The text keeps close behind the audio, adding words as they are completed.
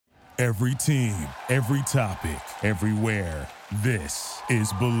Every team, every topic, everywhere. This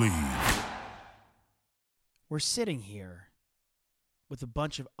is Believe. We're sitting here with a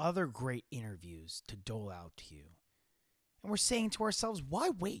bunch of other great interviews to dole out to you. And we're saying to ourselves,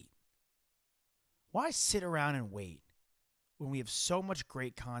 why wait? Why sit around and wait when we have so much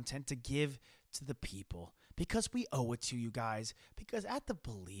great content to give to the people? Because we owe it to you guys. Because at the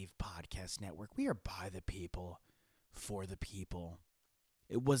Believe Podcast Network, we are by the people, for the people.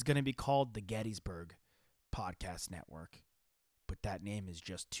 It was going to be called the Gettysburg Podcast Network, but that name is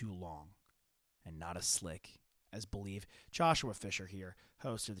just too long and not as slick as Believe. Joshua Fisher here,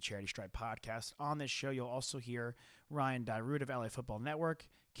 host of the Charity Stripe podcast. On this show, you'll also hear Ryan Dyrud of LA Football Network,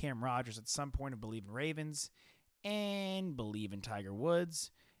 Cam Rogers at some point of Believe in Ravens, and Believe in Tiger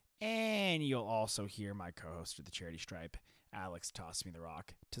Woods. And you'll also hear my co-host of the Charity Stripe, Alex Toss Me the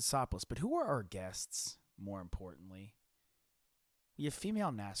Rock, Tosopoulos. But who are our guests, more importantly? We have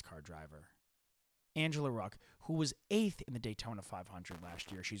female NASCAR driver, Angela Ruch, who was 8th in the Daytona 500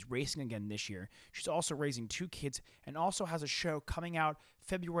 last year. She's racing again this year. She's also raising 2 kids and also has a show coming out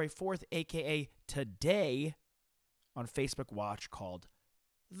February 4th, a.k.a. today, on Facebook Watch called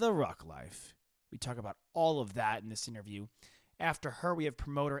The Ruch Life. We talk about all of that in this interview. After her, we have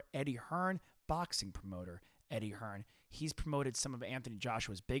promoter Eddie Hearn, boxing promoter Eddie Hearn. He's promoted some of Anthony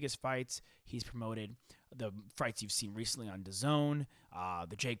Joshua's biggest fights. He's promoted the fights you've seen recently on DAZN,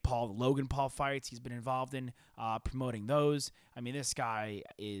 the Jake Paul, the Logan Paul fights he's been involved in, promoting those. I mean, this guy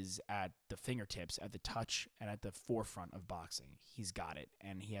is at the fingertips, at the touch, and at the forefront of boxing. He's got it,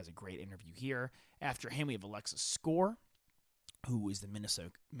 and he has a great interview here. After him, we have Alexa Score, who is the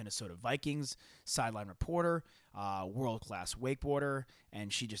Minnesota Vikings sideline reporter, world-class wakeboarder,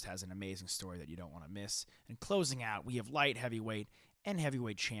 and she just has an amazing story that you don't want to miss. And closing out, we have light heavyweight and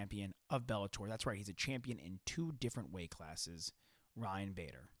heavyweight champion of B.O.T.R. That's right, he's a champion in 2 different weight classes, Ryan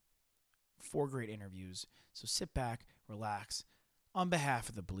Bader. 4 great interviews, so sit back, relax, on behalf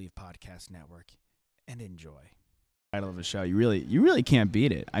of the Believe Podcast Network, and enjoy. Title of the show, you really can't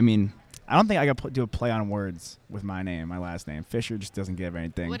beat it. I mean, I don't think I could do a play on words with my name, my last name. Fisher just doesn't give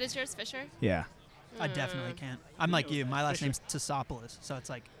anything. What is yours, Fisher? Yeah. I definitely can't. I'm like you. My last name's Tosopoulos, so it's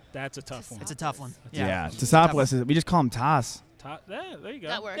like that's a tough one. It's a tough one. Yeah. Tosopoulos is. We just call him Toss. Yeah, there you go.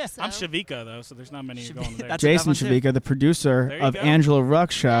 That works. Yeah. So. I'm Shavika though, so there's not many going there. Jason Shavika, the producer of go. Angela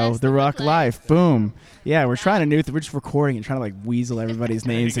Ruch show, Yes, The the Ruch Ruch Life. Life. Boom. Yeah, we're trying to we're just recording and trying to like weasel everybody's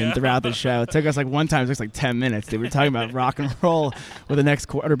names in throughout the show. It took us like one time, it took us like 10 minutes. Dude. We were talking about rock and roll with the next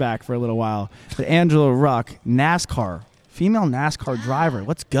quarterback for a little while. But Angela Ruch, NASCAR, female NASCAR driver.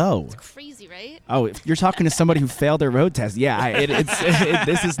 Let's go. It's crazy, right? Oh, if you're talking to somebody who failed their road test, yeah,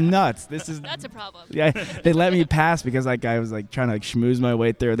 this is nuts. That's a problem. Yeah, they let me pass because like I was like trying to like schmooze my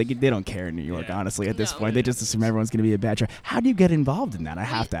way through. They don't care in New York, honestly. At this point, they just assume everyone's going to be a bad driver. How do you get involved in that? I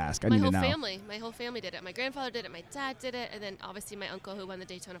have to ask. I need to know. My whole family did it. My grandfather did it. My dad did it, and then obviously my uncle who won the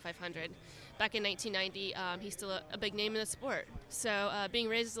Daytona 500 back in 1990. He's still a big name in the sport. So being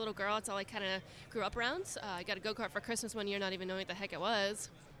raised as a little girl, it's all I kind of grew up around. I got a go-kart for Christmas one year, not even knowing what the heck it was.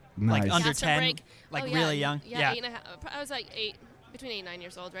 Nice. like under Gas to 10, break. like Oh, really young. Yeah, 8 and a half. I was like between 8 and 9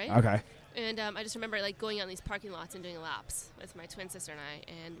 years old, right? Okay. And I just remember like going on these parking lots and doing laps with my twin sister and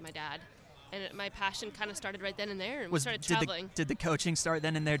I and my dad. And my passion kind of started right then and there, and we started traveling. Did the coaching start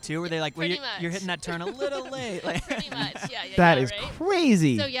then and there too? Were they like, well, you're hitting that turn a little late? Like, Pretty much, yeah. That is right?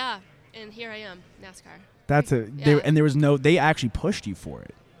 crazy. So yeah, and here I am, NASCAR. That's and there was they actually pushed you for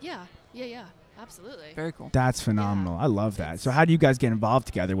it. Yeah, absolutely. very cool. That's phenomenal. I love that. So how do you guys get involved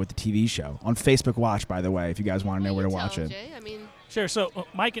together with the TV show? On Facebook Watch, by the way, if you guys want to know where to watch it. Jay. I mean, Sure. So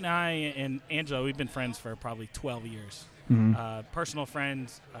Mike and I and Angela, we've been friends for probably 12 years. Mm-hmm. Personal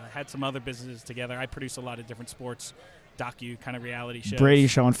friends, had some other businesses together. I produce a lot of different sports, docu kind of reality shows. Brady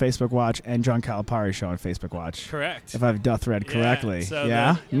show on Facebook Watch and John Calipari show on Facebook Watch. Correct. If I've read correctly.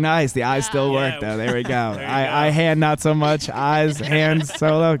 So Nice. The eyes still work, though. There we go. There you I hand not so much. Eyes, hands,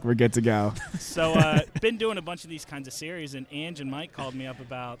 solo. We're good to go. So been doing a bunch of these kinds of series, and Ange and Mike called me up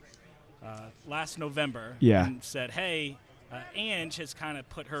about last November and said, hey, Ange has kind of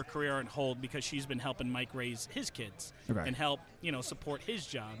put her career on hold because she's been helping Mike raise his kids and help, support his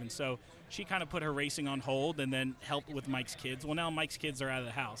job. And so she kind of put her racing on hold and then helped with Mike's kids. Well, now Mike's kids are out of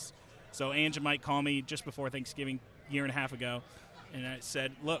the house. So Ange and Mike called me just before Thanksgiving, a year and a half ago, and I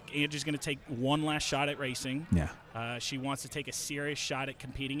said, look, Ange is going to take one last shot at racing. Yeah. She wants to take a serious shot at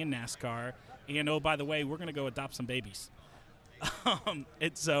competing in NASCAR. And, oh, by the way, we're going to go adopt some babies. And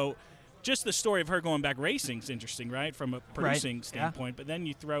so just the story of her going back racing is interesting, right, from a producing standpoint. But then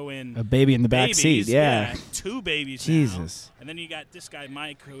you throw in a baby in the back seat. Yeah. 2 babies Jesus. now. And then you got this guy,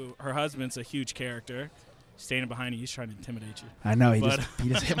 Mike, who her husband's a huge character. standing behind you. He's trying to intimidate you. I know. He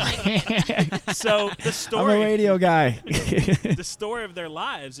just hit my hand. So the story. I'm a radio guy. The story of their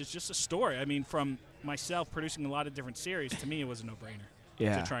lives is just a story. I mean, from myself producing a lot of different series, to me it was a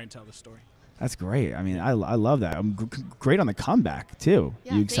no-brainer to try and tell the story. That's great. I mean, I love that. I'm great on the comeback too.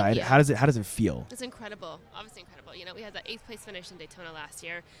 Yeah, you excited? you. How does it feel? It's incredible. Obviously incredible. You know, we had the 8th place finish in Daytona last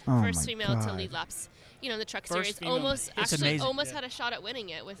year. Oh First my female to God. lead laps. You know, in the truck First series. female. Almost It's actually amazing. almost had a shot at winning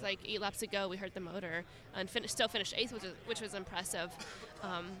it with like 8 laps to go. We heard the motor and still finished 8th, which was impressive.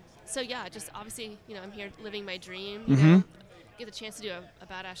 So yeah, just obviously, you know, I'm here living my dream. You know, get the chance to do a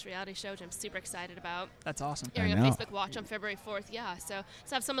badass reality show, which I'm super excited about. That's awesome. Airing I on know. Facebook Watch on February 4th. Yeah, so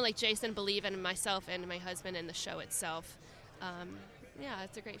have someone like Jason believe in myself and my husband and the show itself. Yeah,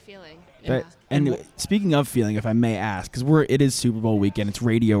 it's a great feeling. But, and speaking of feeling, if I may ask, because it is Super Bowl weekend, it's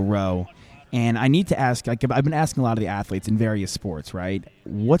Radio Row, and I need to ask. Like, I've been asking a lot of the athletes in various sports, right?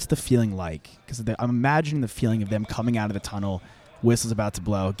 What's the feeling like? Because I'm imagining the feeling of them coming out of the tunnel, whistle's about to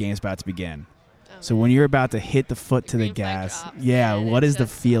blow, game's about to begin. So when you're about to hit the foot to the green flag gas, drops, what is the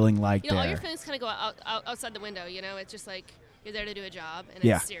just, feeling like you know, all there? your feelings kind of go outside the window. You know, it's just like you're there to do a job, and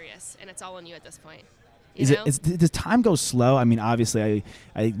Yeah. it's serious, and it's all on you at this point. Does time go slow? I mean, obviously,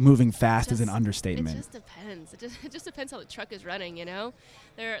 moving fast is an It understatement. just depends. It just depends how the truck is running. You know,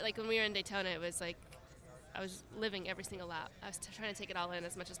 like when we were in Daytona, it was like I was living every single lap. I was trying to take it all in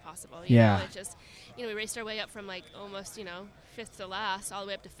as much as possible. You know, it just, you know, we raced our way up from like almost, you know, 5th to last, all the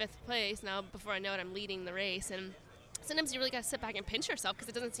way up to 5th place. Now, before I know it, I'm leading the race, and sometimes you really got to sit back and pinch yourself because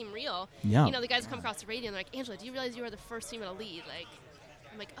it doesn't seem real. Yeah. You know, the guys come across the radio and they're like, Angela, do you realize you were the first female to lead? Like,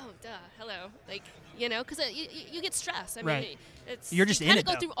 I'm like, oh, duh, hello. Like, you know, because you get stressed. I mean, Right. it's You're just you in kind it, of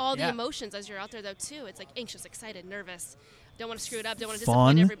go though. through all the Yeah. emotions as you're out there, though, too. It's like anxious, excited, nervous. Don't want to screw it up. Don't want to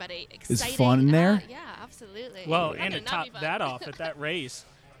Fun? disappoint everybody. Is Exciting. fun in there? Yeah, absolutely. Well, How and to could it not top be fun? that off, at that race,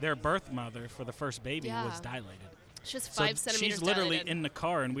 their birth mother for the first baby Yeah. was dilated. She's So 5 centimeters she's literally dilated. in the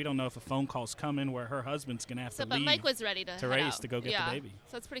car, and we don't know if a phone call's coming where her husband's going to have So, to but leave Mike was ready to to head race out. to go get yeah. the baby.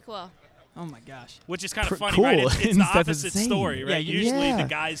 So it's pretty cool. Oh my gosh. Which is kind of funny, Cool. right? It's the That's opposite insane. story, right? Yeah, Usually yeah. the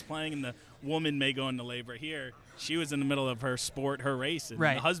guy's playing and the woman may go into labor. Here, she was in the middle of her sport, her race, and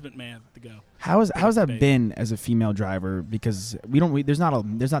Right. the husband may have to go. How's that baby. been as a female driver? Because there's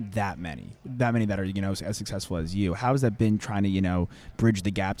not that many that are, you know, as successful as you. How has that been trying to, you know, bridge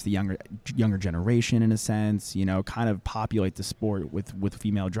the gap to the younger generation in a sense, you know, kind of populate the sport with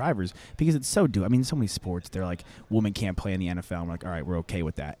female drivers? Because it's so I mean, so many sports they're like, women can't play in the NFL. I'm like, all right, we're okay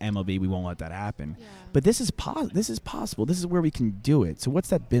with that. MLB, we won't let that happen. Yeah. But this is possible. This is where we can do it. So what's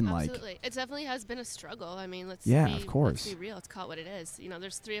that been like? Absolutely. It definitely has been a struggle. I mean, let's of course. Let's be real. Let's call it what it is. You know,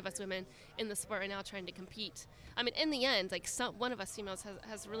 there's 3 of us women in the sport right now trying to compete. I mean, in the end, like one of us females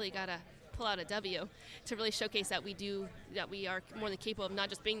has really got to pull out a W to really showcase that we are more than capable of not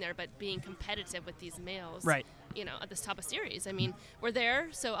just being there, but being competitive with these males. Right. You know, at this top of series. I mean, we're there,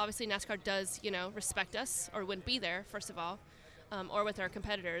 so obviously NASCAR does, you know, respect us, or wouldn't be there, first of all, or with our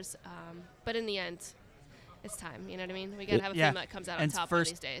competitors. But in the end, it's time. You know what I mean? We got to have a female that comes out on And top one of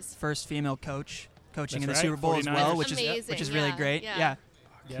these days. First female coaching That's in the right, Super Bowl as 49ers. well, Which which amazing, is really yeah, great. yeah.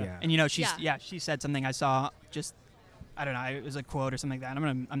 Yeah. And you know, Yeah. she said something I saw just, I don't know, it was a quote or something like that.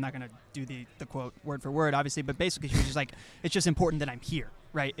 I'm not gonna do the quote word for word, obviously, but basically she was just like, it's just important that I'm here,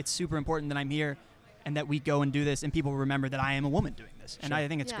 right? It's super important that I'm here, and that we go and do this, and people remember that I am a woman doing this, and I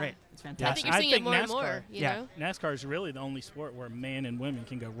think it's Yeah. great. It's I fantastic. think you're seeing it more and NASCAR, more. You know? NASCAR is really the only sport where men and women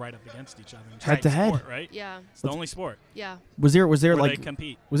can go right up against each other. It's Head to the head. sport, right? Yeah. It's the only sport Yeah. Was there where like they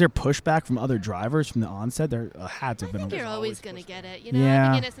compete. was there pushback from other drivers from the onset? There had to have I been. think you're There's always always going to pushback. get it. You know, Yeah.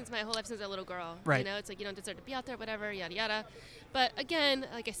 I've been in it since my whole life, since I was a little girl. Right. You know, it's like you don't deserve to be out there, whatever, yada, yada. But again,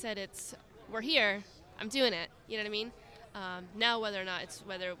 like I said, we're here. I'm doing it. You know what I mean? Now,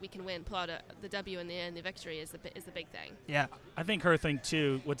 whether we can win, pull out the W in the end, the victory is the big thing. Yeah. I think her thing,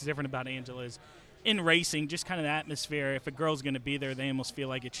 too, what's different about Angela is in racing, just kind of the atmosphere. If a girl's going to be there, they almost feel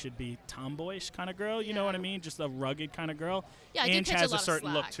like it should be tomboyish kind of girl. You know what I mean? Just a rugged kind of girl. Yeah, I do Ange catch a has lot a of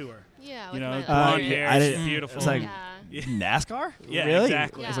certain look slack. to her. Yeah. You with know, my blonde yeah, hair, I she's didn't- beautiful. it's like- yeah. NASCAR? Yeah, really?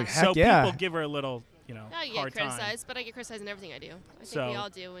 exactly. I was like, Yeah. heck So yeah. people give her a little, I get hard time. criticized, but I get criticized in everything I do. I think So- we all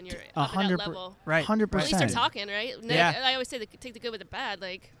do when you're up at that level. Right. 100%. At least they're talking, right? No, Yeah. I always say take the good with the bad.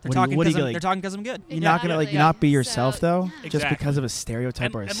 Like, They're What do you- talking what do you because like- they're talking because I'm good. You're not gonna Exactly. not be yourself So, though, yeah. just Exactly. because of a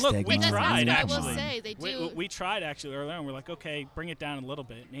stereotype or a And look, stigma. we That's tried, what I actually. will say. They do. We tried actually earlier on. We're like, okay, bring it down a little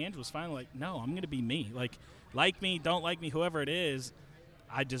bit. And Ange was finally like, no, I'm going to be me. Like me, don't like me, whoever it is,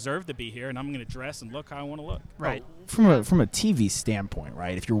 I deserve to be here, and I'm going to dress and look how I want to look. Right. From a TV standpoint,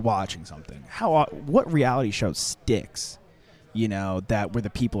 right? If you're watching something, what reality show sticks that where the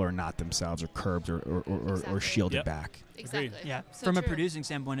people are not themselves or curbed or Exactly. shielded back. Exactly. Yeah. So From a true. producing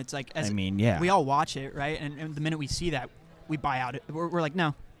standpoint, it's like Yeah. we all watch it, right? And the minute we see that, we buy out. We're like,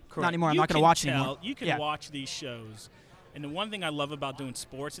 no, Correct. not anymore. I'm You not going to can watch tell- anymore. You can Yeah. watch these shows. And the one thing I love about doing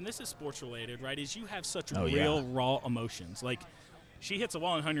sports, and this is sports related, right, is you have such Oh, real, raw emotions. Like, she hits a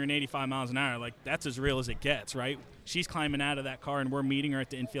wall at 185 miles an hour. Like, that's as real as it gets, right? She's climbing out of that car, and we're meeting her at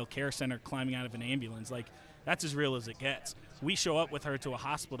the infield care center, climbing out of an ambulance. Like, that's as real as it gets. We show up with her to a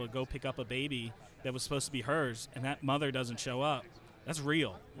hospital to go pick up a baby that was supposed to be hers, and that mother doesn't show up. That's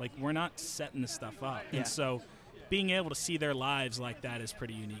real. Like, we're not setting this stuff up. Yeah. And so being able to see their lives like that is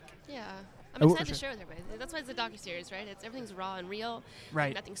pretty unique. Yeah. I'm excited to share with everybody. That's why it's a docuseries, right? Everything's raw and real.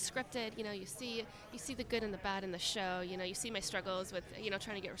 Right. Nothing's scripted. You see the good and the bad in the show. You see my struggles with,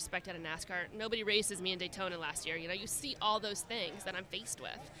 trying to get respect out of NASCAR. Nobody races me in Daytona last year. You see all those things that I'm faced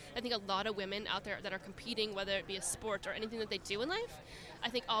with. I think a lot of women out there that are competing, whether it be a sport or anything that they do in life, I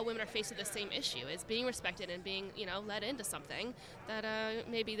think all women are faced with the same issue, is being respected and being, led into something that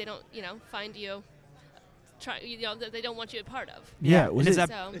maybe they don't, find you. That they don't want you a part of. Yeah, And is that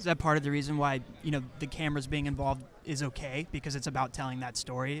So- is that part of the reason why the cameras being involved is okay, because it's about telling that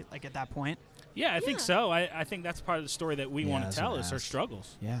story like at that point? Yeah, I think Yeah. so. I think that's part of the story that we Yeah, want that's to tell what I is her asked.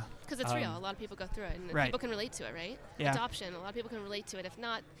 struggles. Yeah. Because it's real. A lot of people go through it, and Right. people can relate to it, right? Yeah. Adoption, a lot of people can relate to it. If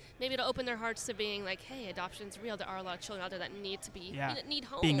not, maybe it'll open their hearts to being like, hey, adoption's real. There are a lot of children out there that need to be, need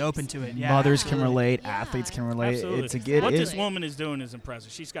homes. Being open to it. Yeah. Mothers can absolutely. relate. Yeah. Athletes can relate. Absolutely. It's a good. What it- this woman is doing is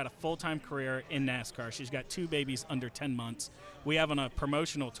impressive. She's got a full-time career in NASCAR. She's got 2 babies under 10 months. We have on a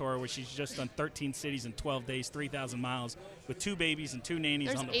promotional tour where she's just done 13 cities in 12 days, 3,000 miles, with 2 babies and 2 nannies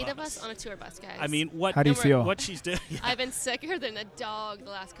There's on the 8 bus. of us on a tour bus, guys. I mean, what? How do you And feel? What she's doing? I've been sicker than a dog the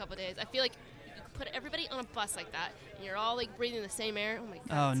last couple of days. I feel like you could put everybody on a bus like that, and you're all like breathing the same air. Oh my god.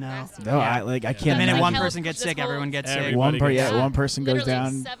 Oh, it's no. nasty. No, Yeah. I The can't. minute That's one like person hell, gets this sick, whole- everyone gets sick. Everybody One gets one person goes Literally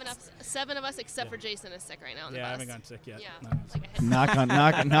down. 7 of us except for Jason is sick right now on the Yeah, I bus. haven't gotten sick yet. Yeah. No. Like a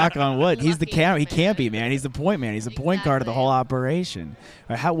head- knock on wood. You're He's the lucky, camera. He man. can't be, man. He's the point man. He's the point guard of the Exactly. whole operation.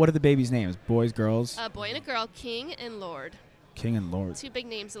 All right, what are the babies' names? Boys, girls? A boy and a girl, King and Lord. King and Lord. 2 big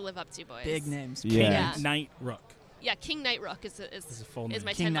names to live up to, boys. Big names. Yeah. Yeah. Knight Rook. Yeah, King Knight Rook is His full is name.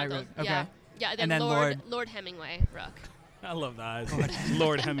 my King 10-month-old. Knight Rook, Yeah. okay. Yeah, And then Lord Hemingway Rook. I love the eyes.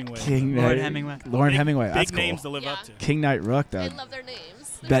 Lord Hemingway. King Lord Knight- Hemingway. Lord Big- Hemingway. Big That's names cool. to live Yeah. up to. King Knight Rook, I though. love their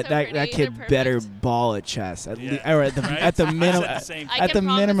names. They're That so that pretty. that They're kid better perfect. ball at chess. At, Yeah. or at Right? the I said minimum. the same I At can the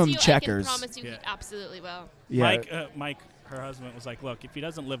promise minimum, you, checkers. I can promise you Yeah. he absolutely will. Yeah. Mike, her husband, was like, look, if he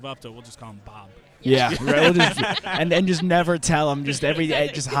doesn't live up to it, we'll just call him Bob. Yeah, right. We'll just, and just never tell him. Just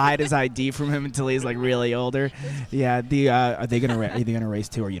just hide his ID from him until he's like really older. Yeah. Are they gonna race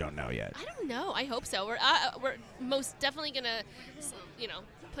too, or you don't know yet? I don't know. I hope so. We're most definitely gonna,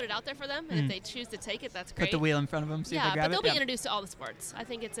 put it out there for them, and if they choose to take it, that's great. Put the wheel in front of them. See if Yeah, they grab but they'll it. be Yeah. introduced to all the sports. I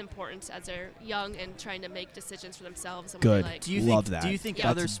think it's important as they're young and trying to make decisions for themselves. And Good. Like, Do you Love think? that. Do you think Yeah.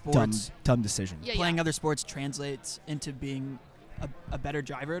 other That's a sports, dumb decision. Yeah, playing yeah. other sports, translates into being a better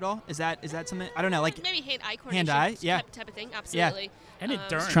driver at all? Is that something? I don't know. Like maybe hand-eye coordination. Hand-eye, yeah. Type of thing. Absolutely. And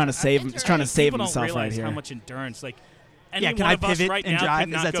endurance. He's trying to save him. He's trying to Endurance. save People himself don't right realize here. how much endurance. Like, Yeah, any can one I of us pivot right and now drive? could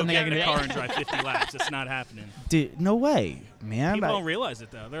Is not that go something get I can in a do? car and drive 50 laps. It's not happening. Dude, no way, man. People don't realize it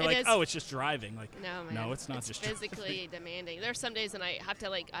though. They're It like, is. oh, it's just driving. Like, No, man. no, it's not just driving. physically demanding. There are some days when I have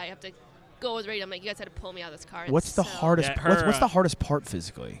to go with radio. I'm like, you guys had to pull me out of this car. What's the It's so- hardest? Yeah, what's her, the hardest part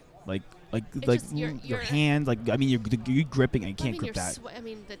physically? Like just your you're- hand. Like I mean, you're gripping and you Well, can't grip that.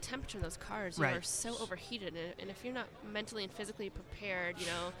 the temperature in those cars, you Right. are so overheated, and if you're not mentally and physically prepared,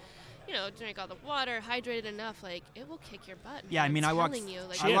 drink all the water, hydrated enough, like it will kick your butt. Yeah, I man. mean, I'm I walked- telling you,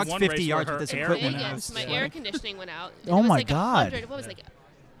 like, She I had walked one 50 race yards where with this her air equipment. went I out. was my sweating. air conditioning went out. Oh it was my like God. 100, what was it, like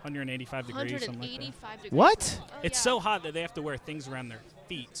 185 degrees, something like that. 185 degrees. What? Oh, It's yeah. so hot that they have to wear things around their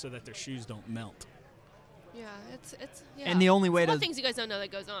feet so that their shoes don't melt. Yeah, it's yeah. And the only way It's a lot to- of things you guys don't know that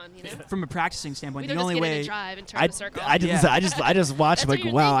goes on. From a practicing We standpoint, don't the only just get in way. and drive and turn I in a circle. I just watch That's like what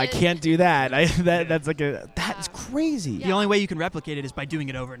you're wow, I thinking. can't do that. That's like that's crazy. Yeah. The only way you can replicate it is by doing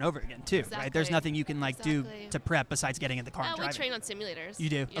it over and over again, too, right? There's Exactly. nothing you can do Exactly. to prep besides getting in the car and we driving. train on simulators. You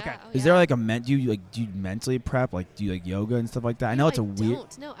do? Yeah, Okay. oh, Is yeah. there like do you mentally prep? Like do you like yoga and stuff like that? I know it's a weird.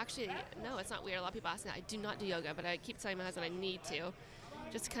 Don't. No, actually, no, it's not weird. A lot of people ask me that. I do not do yoga, but I keep telling my husband I need to.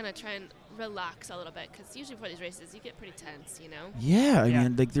 Just kind of try and relax a little bit, because usually before these races, you get pretty tense, Yeah, I Yeah.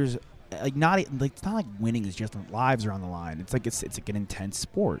 mean like there's like it's not like winning is just lives are on the line. It's like like an intense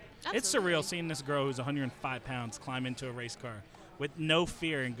sport. It's Absolutely. surreal seeing this girl who's 105 pounds climb into a race car with no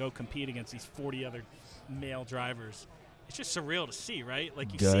fear and go compete against these 40 other male drivers. it's just surreal to see, right?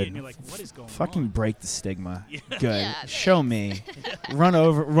 Like you Good. see it and you're like, what is going on? Fucking break the stigma. Yeah. Good. Yeah, Show me. Run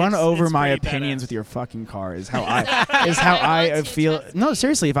over It's my pretty opinions badass. with your fucking car is how I feel. Trust No, me.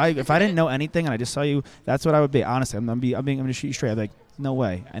 seriously, if I didn't know anything and I just saw you, that's what I would be. Honestly, I'm gonna shoot you straight. I'd be like, no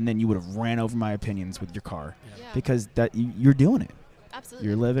way. And then you would have ran over my opinions with your car Yeah. because that you're doing it. Absolutely.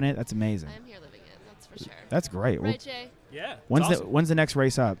 You're living it. That's amazing. I am here living it. That's for sure. That's great. Well, Right, Jay? Yeah. it's when's awesome. the next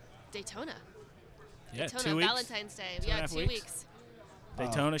race up? Daytona. Yeah, Daytona, 2 weeks. Valentine's Day. Two and a Yeah, half 2 weeks. weeks.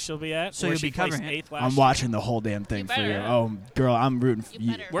 Daytona she'll be at. So where you'll she be covering placed it? 8th last I'm year. watching the whole damn thing for you. better. Oh, girl, I'm rooting for You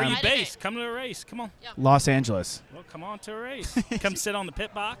you. better. Where are you Ride in it. based? Come to a race. Come on. Los Angeles, Well, come on to a race. Come sit on the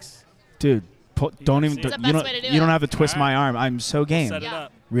pit box. dude. Don't even. It's the best You don't. way to do You don't it. have to twist All my arm. I'm so game. Set it Yeah.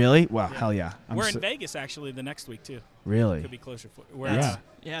 up. Really? Wow. Yeah. Hell yeah. I'm We're so, in Vegas actually the next week too. Really? Could be closer. We're Yeah.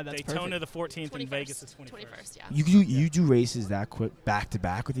 Yeah, that's Daytona perfect. the 14th and 21st. Vegas the 21st. 21st, yeah. You do races that quick back to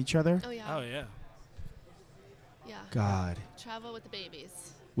back with each other? Oh, yeah. Oh yeah. Yeah. God. Travel with the babies.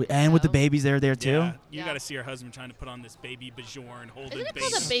 And with the So- babies there too? Yeah. You Yeah. got to see her husband trying to put on this baby B.O.T.R holding Isn't it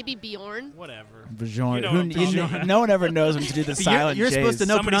baby. called a baby Bjorn? Whatever. Bajorn. You know what I'm talking about. No one ever knows when to do the But silent you're supposed to J's.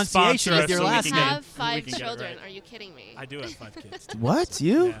 know Somebody pronunciation sponsor with your us so we last can name. get it. Have 5 can get it children. right. Are you kidding me? I do have 5 kids. What?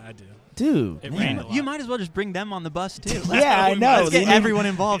 You? Yeah, I do. Dude. It man. rained a lot. You might as well just bring them on the bus too. Yeah, I know. Let's get They need- everyone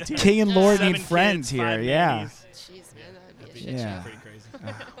involved here. King and Lord 7 need friends kids, 5 here. Yeah. nannies. Jeez, man, that would be a That'd shit Yeah. show. Pretty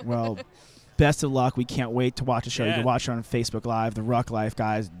crazy. Well, best of luck. We can't wait to watch the show. You Yeah. can watch it on Facebook Live, The Ruch Life,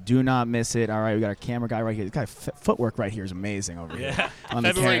 guys. Do not miss it. All right, we got a camera guy right here. This guy footwork right here is amazing over here. Yeah. On the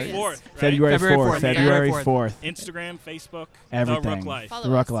February camera. 4th. Right? February February 4th. 4th. February Yeah. 4th. Instagram, Facebook, Everything. The Ruch Life. Follow The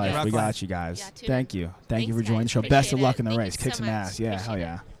Ruch us, Life. yeah. We Ruch got Life. you guys. Yeah, tune Thank in. you. Thank you for Thanks, joining the guys. show. Best of Appreciate luck it. in the Thank race. you Kick so some much. ass. Yeah, hell Appreciate it.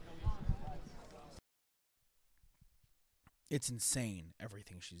 yeah. It's insane,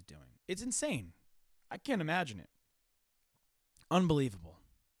 everything she's doing. It's insane. I can't imagine it. Unbelievable.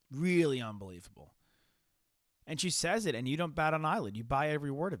 Really unbelievable. And she says it, and you don't bat an eyelid. You buy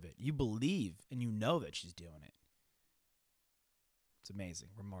every word of it. You believe, and you know that she's doing it. It's amazing.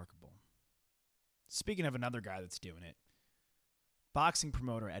 Remarkable. Speaking of another guy that's doing it, boxing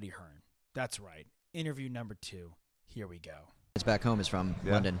promoter Eddie Hearn. That's right. Interview number 2. Here we go. It's back home is from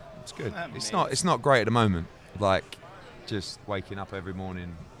Yeah. London. It's good. Amazing. It's not great at the moment. Like just waking up every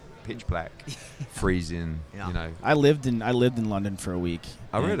morning, pitch black, freezing. Yeah. You know. I lived in London for a week.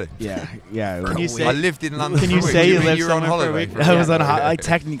 Oh, really? Yeah, yeah. Can you say- I lived in London. Can for you a week. say you mean lived you were on somewhere for a holiday? week? I was on Yeah.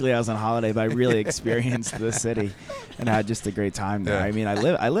 technically I was on holiday, but I really experienced the city and had just a great time there. Yeah. I mean, I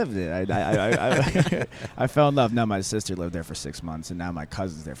lived it. I fell in love. Now my sister lived there for 6 months, and now my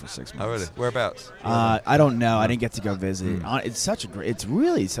cousin's there for 6 months. Oh, really? Whereabouts? I don't know. I didn't get to go visit. It's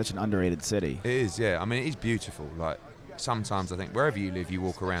really such an underrated city. It is, yeah. I mean, it is beautiful. Like, sometimes I think wherever you live, you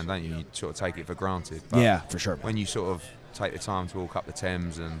walk around, don't you? You sort of take it for granted. But Yeah, for sure. when you sort of take the time to walk up the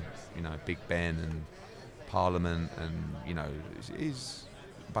Thames and, you know, Big Ben and Parliament and, you know, it is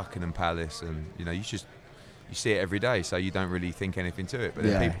Buckingham Palace and, you know, you see it every day, so you don't really think anything to it. But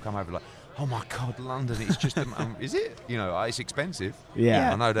then Yeah. people come over like, oh my God, London, it's just, is it? You know, it's expensive.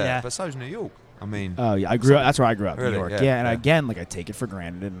 Yeah. I know that. Yeah. But so's New York. I mean, Oh yeah, I grew up. That's where I grew up, Really? New York. Yeah, Yeah, and yeah. again, like I take it for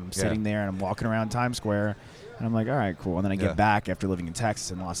granted, and I'm Yeah. sitting there and I'm walking around Times Square, and I'm like, all right, cool. And then I Yeah. get back after living in Texas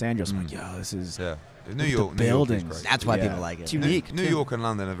and Los Angeles. I'm like, Mm. yo, this is yeah. Look New at the York is buildings. great. That's why Yeah. people like it. It's unique. New too. York and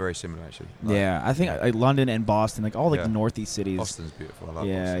London are very similar, actually. Like, yeah. I think London and Boston, like all like Yeah. the northeast cities. Boston's beautiful. I love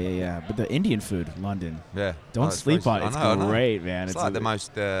Yeah, Boston. yeah, yeah. But the Indian food, London. Yeah. Don't Oh, it's sleep very- on it. It's I know. great, man. It's like the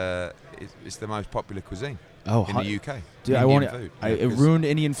most. It's the most popular cuisine oh, in hot- the UK. Dude, I Indian won't. food. It Yeah, 'cause ruined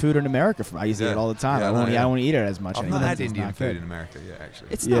Indian food in America. I used to eat Yeah. it all the time. Yeah, I I know, won't. yeah. I won't eat it as much I've anymore. not had It's Indian not food good. in America yet, actually.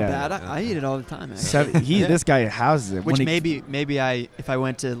 It's Yeah. not bad. I eat it all the time. Actually. So Yeah. this guy houses it. Which When he- maybe if I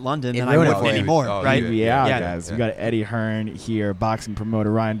went to London, It then I ruined it wouldn't for you. anymore, Oh, right? Yeah, Yeah. guys. Yeah. We got Eddie Hearn here, boxing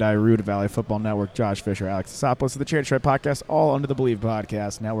promoter Ryan Dye, Root Valley Football Network, Josh Fisher, Alex Sopos of the Chair Shred Podcast, all under the Believe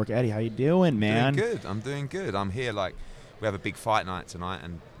Podcast Network. Eddie, how you doing, man? Doing good. I'm doing good. I'm here. Like, we have a big fight night tonight,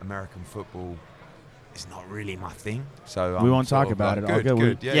 and American football is not really my thing. So We I'm won't sort talk of about like, it. All Good,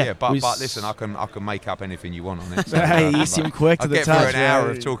 good. good. Yeah. Yeah. But We listen, I can make up anything you want on it. So, Hey, you like, seem quick to I'll the get touch. through an hour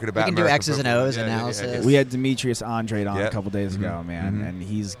right? of talking about can do American X's and football. O's analysis. We had Demetrius Andrade on Yeah. a couple days ago, Mhm. man, Mhm. and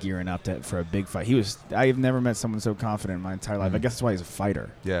he's gearing up for a big fight. I've never met someone so confident in my entire life. I Mhm. guess that's why he's a fighter.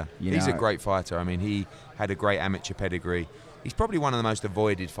 Yeah, You he's know, a great fighter. I mean, he had a great amateur pedigree. He's probably one of the most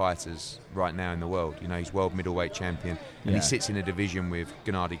avoided fighters right now in the world. You know, he's world middleweight champion, and Yeah. he sits in a division with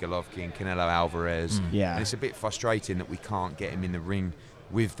Gennady Golovkin, Canelo Alvarez. Yeah. And it's a bit frustrating that we can't get him in the ring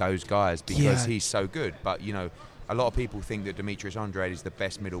with those guys because Yeah. he's so good. But, you know, a lot of people think that Demetrius Andrade is the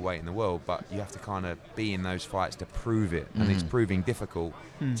best middleweight in the world, but you have to kind of be in those fights to prove it, and it's proving difficult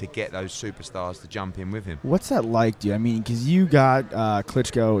to get those superstars to jump in with him. What's that like, dude? I mean, because you got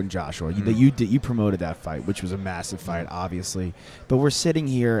Klitschko and Joshua. You promoted that fight, which was a massive fight, obviously. But we're sitting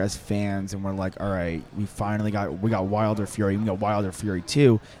here as fans, and we're like, all right, we got Wilder Fury, we got Wilder Fury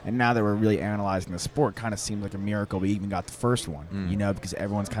 2, and now that we're really analyzing the sport, kind of seems like a miracle we even got the first one, because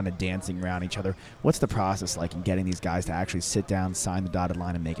everyone's kind of dancing around each other. What's the process like in getting these guys to actually sit down, sign the dotted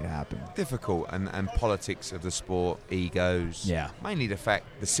line, and make it happen? Difficult, and politics of the sport, egos. Yeah. Mainly the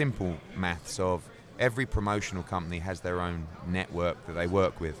simple maths of every promotional company has their own network that they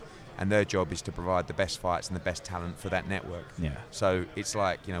work with, and their job is to provide the best fights and the best talent for that network. Yeah. So it's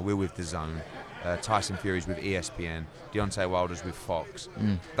like, we're with DAZN, Tyson Fury's with ESPN, Deontay Wilder's with Fox.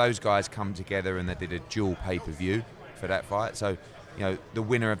 Those guys come together and they did a dual pay-per-view for that fight. So, the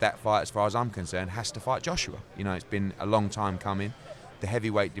winner of that fight, as far as I'm concerned, has to fight Joshua. It's been a long time coming. The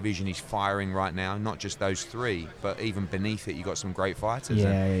heavyweight division is firing right now, not just those three, but even beneath it, you've got some great fighters.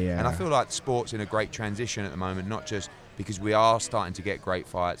 And I feel like the sport's in a great transition at the moment, not just because we are starting to get great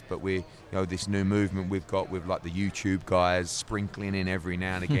fights, but this new movement we've got with like the YouTube guys sprinkling in every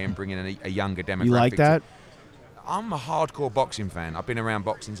now and again, bringing in a younger demographic. You like that? I'm a hardcore boxing fan. I've been around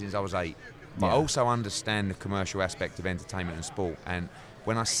boxing since I was 8. But I also understand the commercial aspect of entertainment and sport. And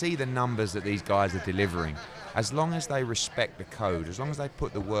when I see the numbers that these guys are delivering, as long as they respect the code, as long as they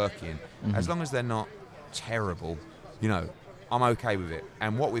put the work in, as long as they're not terrible, I'm okay with it.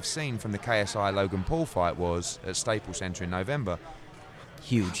 And what we've seen from the KSI Logan Paul fight was at Staples Center in November.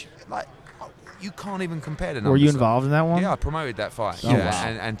 Huge. Like, you can't even compare the numbers. Were you involved in that one? Yeah, I promoted that fight. Oh, wow.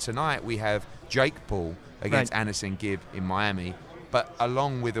 And tonight we have Jake Paul against Anderson Gibb in Miami, but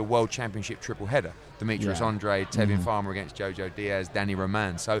along with a World Championship triple header. Demetrius Andrade, Tevin Farmer against Jojo Diaz, Danny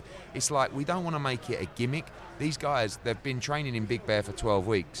Roman. So it's like, we don't want to make it a gimmick. These guys, they've been training in Big Bear for 12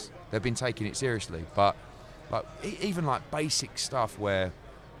 weeks. They've been taking it seriously. But even like basic stuff where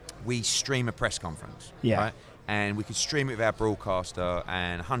we stream a press conference, right? And we could stream it with our broadcaster,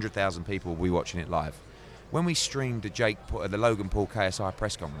 and 100,000 people will be watching it live. When we streamed the Logan Paul KSI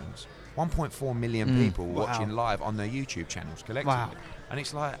press conference, 1.4 million people watching live on their YouTube channels collectively. Wow. And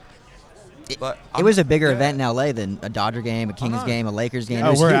it's like... It was a bigger event in LA than a Dodger game, a Kings game, a Lakers game.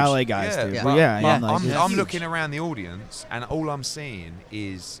 Oh, we're huge. LA guys, dude. I'm looking around the audience, and all I'm seeing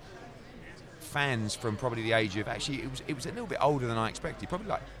is fans from probably the age of... Actually, it was a little bit older than I expected. Probably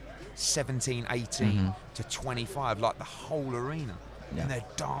like 17, 18 to 25, like the whole arena. And they're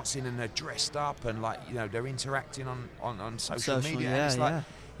dancing and they're dressed up, and they're interacting on social media. And it's like,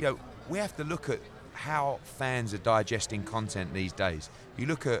 we have to look at how fans are digesting content these days. You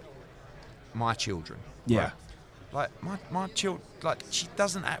look at my children. Yeah. Right? Like my children, she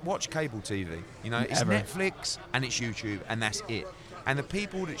doesn't watch cable TV. It's Netflix and it's YouTube, and that's it. And the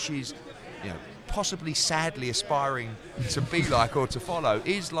people that she's, possibly sadly aspiring to be like or to follow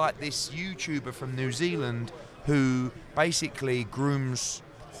is like this YouTuber from New Zealand who basically grooms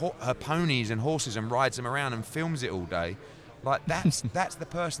her ponies and horses and rides them around and films it all day. Like, that's the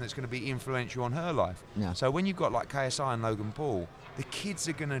person that's going to be influential on her life. Yeah. So when you've got like KSI and Logan Paul, the kids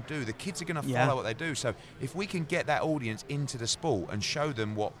are going to follow what they do. So if we can get that audience into the sport and show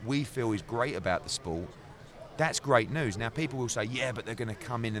them what we feel is great about the sport, that's great news. Now, people will say, yeah, but they're going to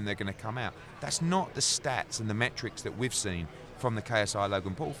come in and they're going to come out. That's not the stats and the metrics that we've seen from the KSI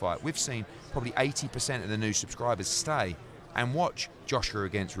Logan Paul fight. We've seen probably 80% of the new subscribers stay and watch Joshua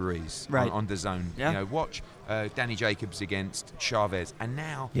against Ruiz on DAZN. Yeah. Watch Danny Jacobs against Chavez. And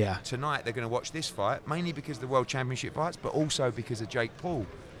now, tonight, they're going to watch this fight, mainly because of the World Championship fights, but also because of Jake Paul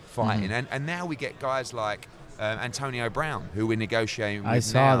fighting. And now we get guys like Antonio Brown, who we're negotiating with. I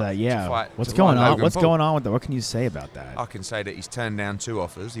saw that, What's going on? What's going on with that? What can you say about that? I can say that he's turned down 2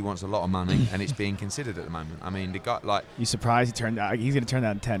 offers. He wants a lot of money, and it's being considered at the moment. I mean, the guy, like... You surprised he's going to turn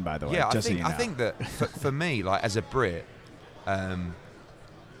down 10, by the way. Yeah, I think that for me, like, as a Brit,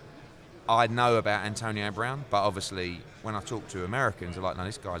 I know about Antonio Brown, but obviously when I talk to Americans, they're like, no,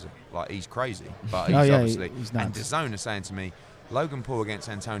 this guy's he's crazy. But he's obviously... he's nuts. And DAZN is saying to me, Logan Paul against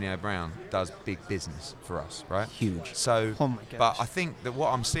Antonio Brown does big business for us, right? Huge. So, but I think that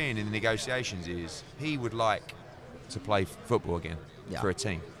what I'm seeing in the negotiations is he would like to play football again for a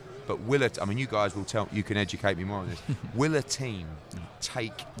team. But you guys will tell, you can educate me more on this. Will a team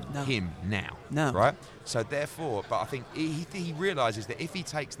take him now? No. Right? So therefore, but I think he realises that if he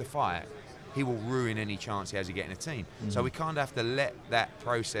takes the fight, he will ruin any chance he has of getting a team. So we kind of have to let that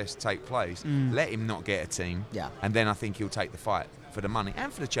process take place, let him not get a team, and then I think he'll take the fight for the money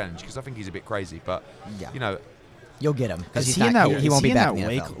and for the challenge, because I think he's a bit crazy. But, You'll get him because He won't be back in the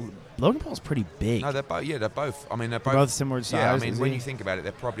weight. NFL. Logan Paul's pretty big. No, they're both. Yeah, they're both. I mean, they're both similar size. Yeah, I mean, when you think about it,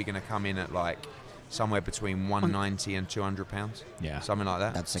 they're probably going to come in at like somewhere between 190 and 200 pounds. Yeah, something like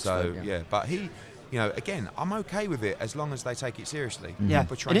that. That's 6 so foot, yeah, but he. You know, again, I'm okay with it as long as they take it seriously. Yeah.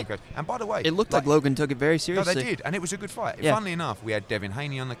 And by the way, it looked like Logan took it very seriously. No, they did, and it was a good fight. Yeah. Funnily enough, we had Devin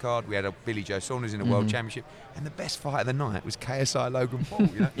Haney on the card. We had a Billy Joe Saunders in the World Championship, and the best fight of the night was KSI Logan Paul.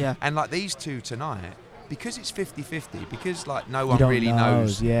 You know? Yeah. And like these two tonight, because it's 50-50, because like no one really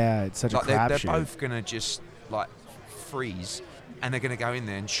knows. Yeah, it's such a crapshoot. They're both gonna just like freeze, and they're gonna go in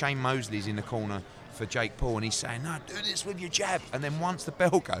there. And Shane Mosley's in the corner for Jake Paul, and he's saying, "No, do this with your jab." And then once the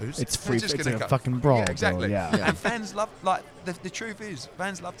bell goes, it's free. Just it's gonna like a fucking brawl. Yeah, exactly. Bro, yeah. And fans love. Like the truth is,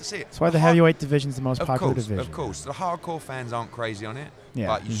 fans love to see it. That's why the heavyweight division is the most popular division. Of course, the hardcore fans aren't crazy on it. Yeah.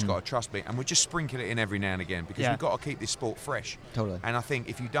 But you just got to trust me, and we'll just sprinkle it in every now and again because we've got to keep this sport fresh. Totally. And I think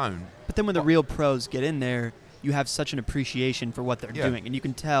if you don't, but then when the real pros get in there, you have such an appreciation for what they're doing, and you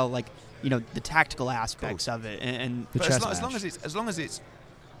can tell, like, you know, the tactical aspects of it, and the chess as long as it's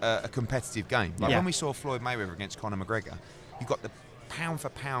a competitive game. Like when we saw Floyd Mayweather against Conor McGregor, you got the pound for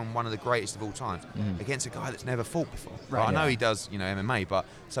pound one of the greatest of all time against a guy that's never fought before. Right. I know he does, you know, MMA, but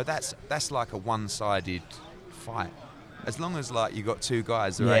so that's like a one-sided fight. As long as like you got two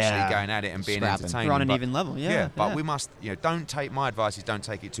guys that are actually going at it and being entertaining, we're on an even level. But we must, you know, don't take my advice is don't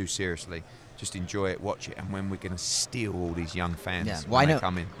take it too seriously. Just enjoy it, watch it, and when we're going to steal all these young fans when they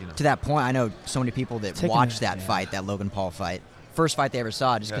come in. You know. To that point, I know so many people that watched that fight, that Logan Paul fight. First fight they ever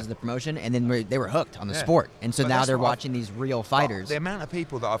saw just because of the promotion, and then they were hooked on the sport. And so now they're watching these real fighters. The amount of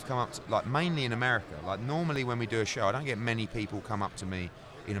people that I've come up to, like mainly in America, like normally when we do a show, I don't get many people come up to me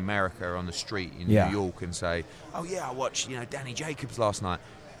in America on the street in New York and say, "Oh yeah, I watched, you know, Danny Jacobs last night."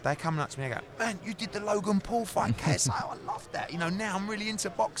 They're coming up to me and go, "Man, you did the Logan Paul fight, KSI. I love that. You know, now I'm really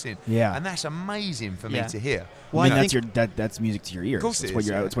into boxing." Yeah. And that's amazing for me to hear. Well, I think that's music to your ears. Of course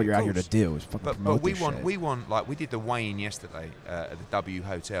That's what you're out here to do. Is fucking promote but this we want like we did the weigh-in yesterday at the W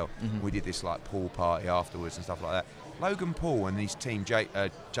Hotel. We did this like pool party afterwards and stuff like that. Logan Paul and his team, Jake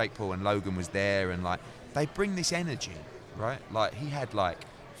Paul and Logan was there, and like they bring this energy, right? Like he had like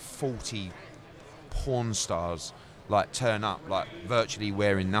 40 porn stars like turn up like virtually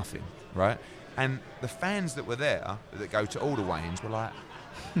wearing nothing, right? And the fans that were there that go to all the weigh-ins were like,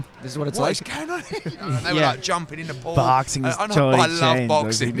 "This is what it's what like." Is going on? And they were like jumping in the pool. Boxing is totally I love changed.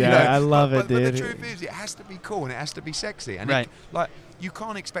 boxing. Yeah, you know? I love it, dude. But the truth is, it has to be cool and it has to be sexy. And like you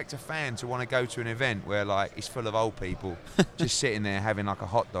can't expect a fan to want to go to an event where like it's full of old people just sitting there having like a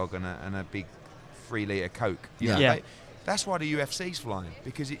hot dog and a big 3-litre Coke. You know? That's why the UFC's flying,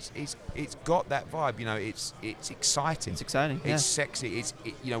 because it's got that vibe. You know, it's exciting. It's exciting. It's sexy.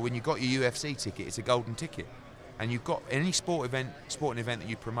 You know, when you got your UFC ticket, it's a golden ticket, and you've got any sporting event that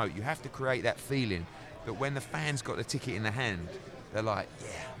you promote, you have to create that feeling that when the fans got the ticket in the hand, they're like,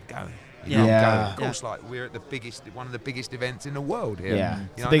 "Yeah, I'm going." You know, I'm going. Of course, like we're at one of the biggest events in the world here. Yeah, you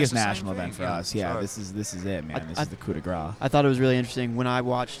it's know, the biggest the national event for us. Yeah, this is it, man. This is the coup de grace. I thought it was really interesting when I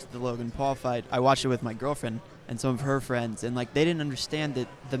watched the Logan Paul fight. I watched it with my girlfriend and some of her friends, and like they didn't understand that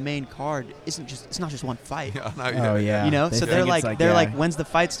the main card it's not just one fight. Yeah, I know, you know, so they're like, when's the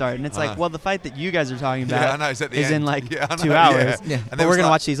fight start? And it's like, well, the fight that you guys are talking about is in like 2 hours, but we're gonna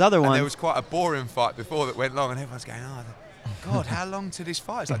watch these other ones. And there was quite a boring fight before that went long, and everyone's going, "Oh, God, how long to this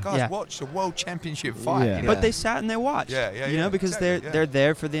fight?" It's like, guys, watch the World Championship fight. Yeah. You know? But they sat and they watched. You know, because they're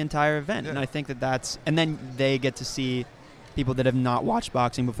there for the entire event, and I think that's, and then they get to see people that have not watched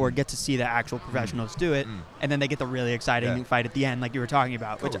boxing before get to see the actual professionals do it, and then they get the really exciting fight at the end, like you were talking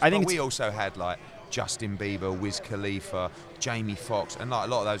about. Which I think we also had like Justin Bieber, Wiz Khalifa, Jamie Foxx, and like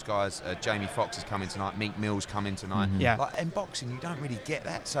a lot of those guys. Jamie Foxx is coming tonight. Meek Mill's coming tonight. Like in boxing, you don't really get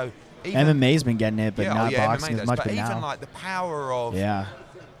that. So MMA's been getting it, but not boxing as much. But even now, like the power of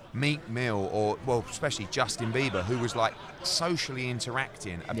Meek Mill, or well, especially Justin Bieber, who was like socially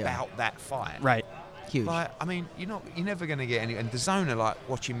interacting about that fight. Right. Huge. Like, I mean, you're never going to get any. And DAZN are like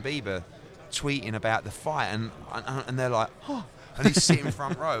watching Bieber tweeting about the fight, and they're like, "Oh," and he's sitting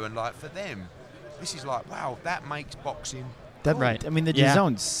front row, and like for them, this is like, wow, that makes boxing. That, cool. right. I mean, the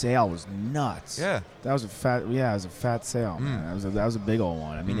DAZN sale was nuts. Yeah. That was a fat. Yeah, it was a fat sale. Man. That was a big old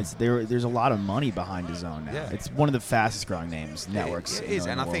one. I mean, there's a lot of money behind DAZN now. Yeah. It's one of the fastest growing networks. It is,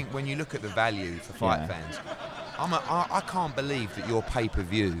 and I think when you look at the value for fight fans, I can't believe that your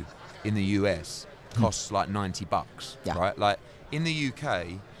pay-per-view in the US costs like $90, right? Like in the UK,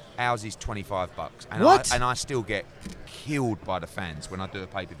 ours is $25, and what? I still get killed by the fans when I do a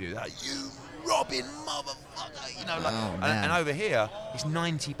pay-per-view. They're like, "You robbing motherfucker, you know, like, and over here it's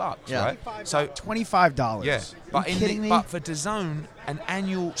 $90, right? So $25. Yeah, but kidding me? but for DAZN, an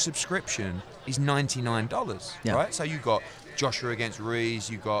annual subscription is $99, right? So you got Joshua against Ruiz,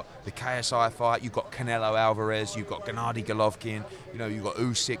 you got the KSI fight, you got Canelo Alvarez, you got Gennady Golovkin, you know, you got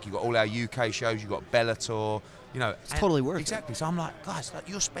Usyk, you got all our UK shows, you got Bellator. You know, it's totally worth it. Exactly. So I'm like, guys, like,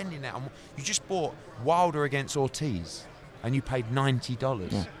 you're spending that. You just bought Wilder against Ortiz, and you paid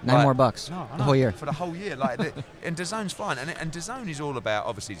 $90. Yeah. $9 more bucks the whole year. For the whole year. And DAZN's fine. And DAZN is all about,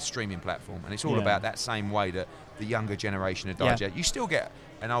 obviously, the streaming platform. And it's all about that same way that the younger generation of digest. You still get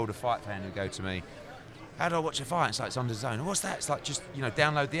an older fight fan who go to me, how do I watch a fight? It's like, it's on DAZN. What's that? It's like, just, you know,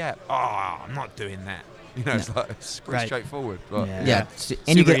 download the app. Oh, I'm not doing that. You know, it's like, it's pretty straightforward. But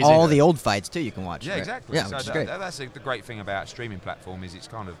and you get all the old fights, too, you can watch. Yeah, exactly. Yeah, so which is great. That's the great thing about streaming platform is it's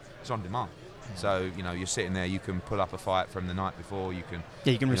on demand. So, you know, you're sitting there, you can pull up a fight from the night before, you can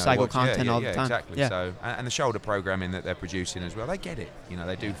recycle content all the time. Exactly. Yeah. So, and the shoulder programming that they're producing as well, they get it. You know,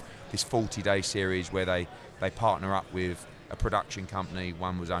 they do this 40-day series where they partner up with a production company.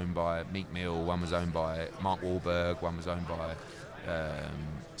 One was owned by Meek Mill, one was owned by Mark Wahlberg, one was owned by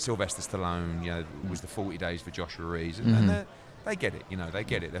Sylvester Stallone. You know, was the 40 days for Joshua Ruiz, and they get it. You know, they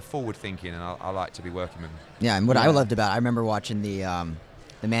get it. They're forward thinking, and I like to be working with them. Yeah, and what I loved about, I remember watching the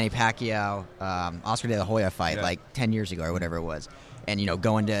Manny Pacquiao Oscar De La Hoya fight like 10 years ago or whatever it was. And, you know,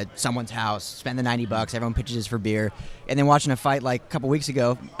 going to someone's house, spend the $90, everyone pitches for beer. And then watching a fight like a couple weeks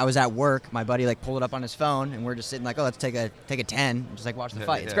ago, I was at work, my buddy like pulled it up on his phone, and we're just sitting like, oh, let's take a 10 and just like watch the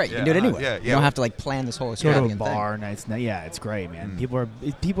fight. It's great. You can do it anyway. You don't have to like plan this whole extravagant Go to a bar nights. Yeah, it's great, man.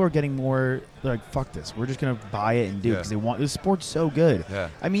 People are getting more, they're like, fuck this. We're just going to buy it and do it because they want, the sport's so good. Yeah.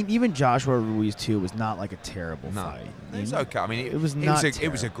 I mean, even Joshua Ruiz, too, was not like a terrible fight. It was okay. I mean, it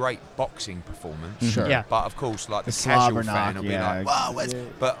was a great boxing performance. Sure. Yeah. But of course, like the casual fan will be like, wow,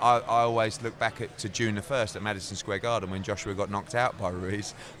 but I always look back to June the 1st at Madison Square Garden when Joshua got knocked out by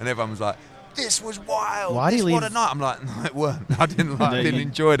Ruiz, and everyone was like, this was wild. What a night. I'm like, no, it weren't. I didn't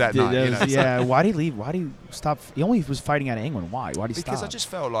enjoy that night. You know? Why did he leave? Why did he stop? He only was fighting out of England. Why? Why did he stop? Because I just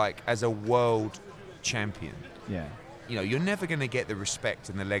felt like, as a world champion, you know, you're never going to get the respect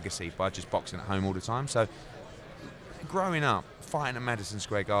and the legacy by just boxing at home all the time. So growing up, fighting at Madison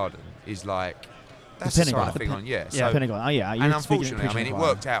Square Garden is like, that's the sort of thing on. Yeah. So, Pentagon. Oh, yeah. And unfortunately, I mean, it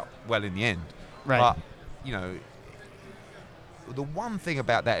worked out well in the end. Right. But, you know, the one thing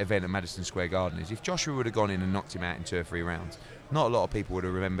about that event at Madison Square Garden is if Joshua would have gone in and knocked him out in 2 or 3 rounds, not a lot of people would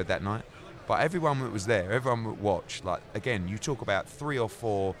have remembered that night. But everyone that was there, everyone that watched, like, again, you talk about 3 or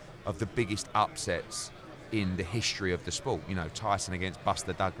 4 of the biggest upsets in the history of the sport. You know, Tyson against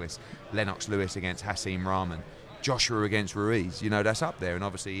Buster Douglas, Lennox Lewis against Hasim Rahman, Joshua against Ruiz. You know, that's up there. And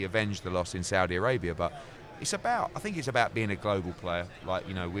obviously he avenged the loss in Saudi Arabia. But I think it's about being a global player. Like,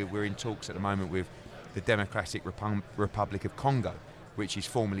 you know, we're in talks at the moment with the Democratic Republic of Congo, which is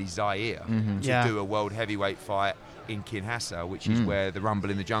formerly Zaire, to do a world heavyweight fight in Kinshasa, which is where the Rumble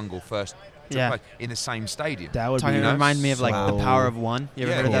in the Jungle first took place, in the same stadium. That would remind me of like the Power of One. You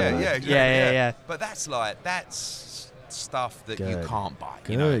ever heard of that? Yeah, exactly. Yeah. But that's stuff that you can't buy.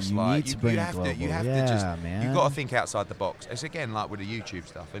 You know, it's like you have to just man. You've got to think outside the box. It's again like with the YouTube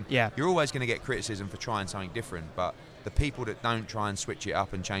stuff, and you're always going to get criticism for trying something different, but the people that don't try and switch it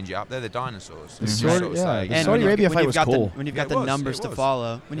up and change it up, they're the dinosaurs. The Saudi Arabia fight was cool. When you've got the numbers to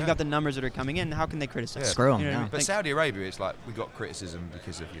follow, when you've got the numbers that are coming in, how can they criticize? Screw them. You know what I mean? But Saudi Arabia, it's like we got criticism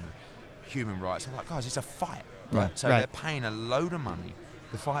because of, you know, human rights. I'm like, guys, it's a fight. Right. So they're paying a load of money.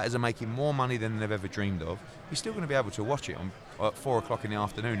 The fighters are making more money than they've ever dreamed of. You're still going to be able to watch it at 4 o'clock in the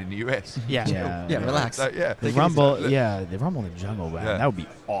afternoon in the US. Yeah, relax. So, the Rumble, the Rumble in the Jungle, man. That would be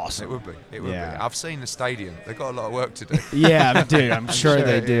awesome. It would be. I've seen the stadium. They've got a lot of work to do. Dude, I'm sure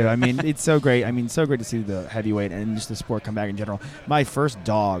they do. I mean, it's so great. I mean, so great to see the heavyweight and just the sport come back in general. My first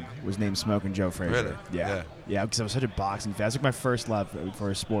dog was named Smoking Joe Frazier. Really? Yeah, because I was such a boxing fan. That's like my first love for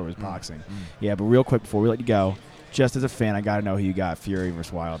a sport was boxing. Yeah, but real quick before we let you go, just as a fan, I got to know who you got, Fury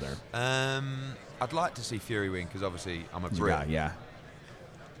versus Wilder. I'd like to see Fury win because obviously I'm a Brit. Yeah.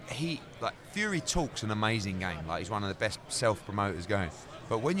 Fury talks an amazing game. Like, he's one of the best self-promoters going.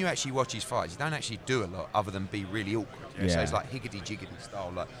 But when you actually watch his fights, he don't actually do a lot other than be really awkward. So it's like higgity-jiggity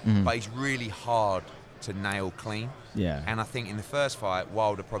style. But he's really hard to nail clean. Yeah. And I think in the first fight,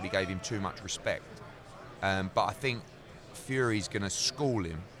 Wilder probably gave him too much respect. But I think Fury's going to school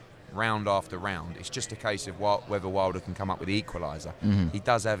him round after round. It's just a case of whether Wilder can come up with the equaliser. He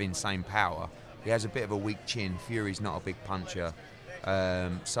does have insane power. He has a bit of a weak chin. Fury's not a big puncher.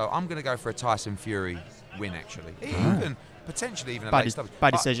 So I'm going to go for a Tyson Fury win, actually. Even potentially even a late stoppage.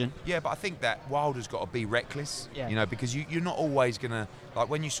 By decision. Yeah, but I think that Wilder's got to be reckless, Yeah. Because you're not always going to, like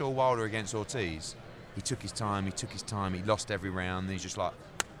when you saw Wilder against Ortiz, he took his time, he lost every round, and he's just like,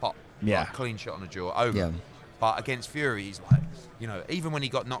 pop, like, clean shot on the jaw, over. Yeah. But against Fury, he's like, even when he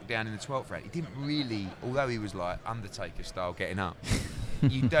got knocked down in the 12th round, he didn't really, although he was like Undertaker style getting up,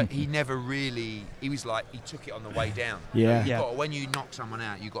 he never really, he was like, he took it on the way down. Yeah. When you knock someone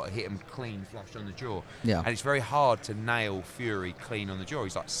out, you've got to hit him clean, flush on the jaw. Yeah. And it's very hard to nail Fury clean on the jaw.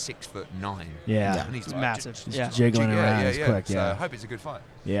 He's like 6'9". Yeah. And he's It's like, massive. Just jiggling around as quick. So Yeah. I hope it's a good fight.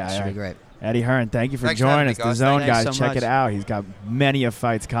 Yeah. Should be great. Eddie Hearn, thank you for Thanks for having joining me, us. The guys. Zone Thanks guys, so check much. it out. He's got many of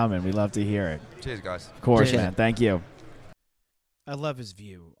fights coming. We love to hear it. Cheers, guys. Of course, Appreciate man. it. Thank you. I love his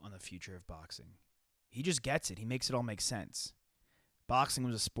view on the future of boxing. He just gets it. He makes it all make sense. Boxing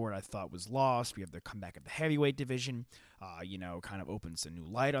was a sport I thought was lost. We have the comeback of the heavyweight division. Kind of opens a new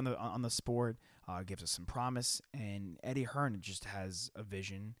light on the sport. Gives us some promise. And Eddie Hearn just has a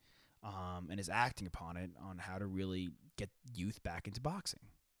vision, and is acting upon it on how to really get youth back into boxing.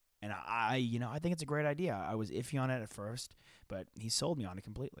 And I think it's a great idea. I was iffy on it at first, but he sold me on it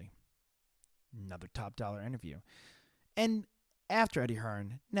completely. Another top dollar interview. And after Eddie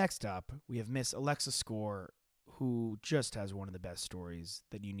Hearn, next up, we have Miss Alexa Score, who just has one of the best stories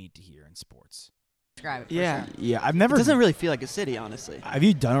that you need to hear in sports. Describe it for Yeah. sure. Yeah, I've It never. doesn't really feel like a city, honestly. Have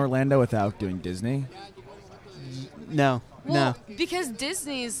you done Orlando without doing Disney? No. Well, because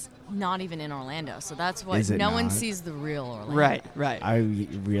Disney's not even in Orlando, so that's what Is it no one not? sees the real Orlando. Right. I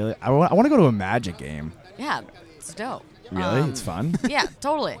want to go to a Magic game. Yeah, it's dope. Really, it's fun. Yeah,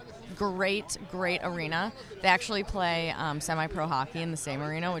 totally. Great arena. They actually play semi-pro hockey in the same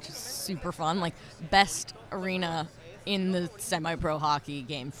arena, which is super fun. Like, best arena in the semi-pro hockey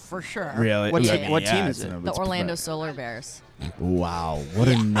game for sure. Really? What Yeah, team- what team it's is it? an- The it's Orlando prof- Solar Bears. Wow, what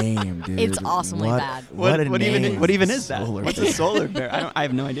a name, dude! It's awesomely What- bad. What a name! What even is that? Solar What's Bear. a solar bear? I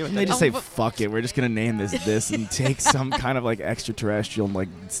have no idea what And that they is. just say, but- "Fuck it, we're just gonna name this and take some kind of like extraterrestrial like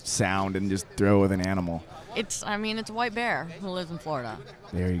sound and just throw it with an animal." It's a white bear who lives in Florida.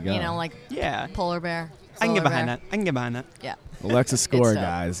 There you go. Like Yeah. polar bear. I can get solar behind bear. that. I can get behind that. Yeah. Alexa Score, dope.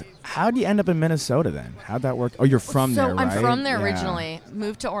 guys. How'd you end up in Minnesota then? How'd that work? Oh, you're from there, right? I'm from there Yeah. originally.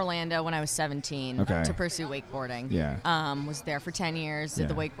 Moved to Orlando when I was 17 Okay. to pursue wakeboarding. Yeah. Was there for 10 years, did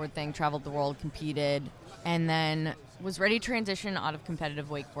the Yeah. wakeboard thing, traveled the world, competed, and then was ready to transition out of competitive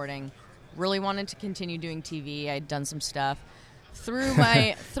wakeboarding. Really wanted to continue doing TV. I'd done some stuff. Through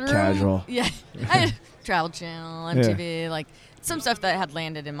Casual. Yeah. Travel Channel, MTV, like some stuff that had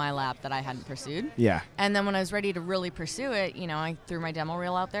landed in my lap that I hadn't pursued. Yeah. And then when I was ready to really pursue it, I threw my demo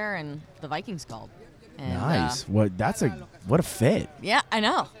reel out there and the Vikings called. And, Nice. What a fit. Yeah, I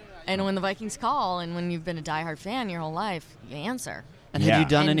know. And when the Vikings call and when you've been a diehard fan your whole life, you answer. And Yeah. have you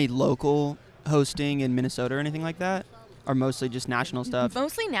done And- any local hosting in Minnesota or anything like that? Or mostly just national stuff?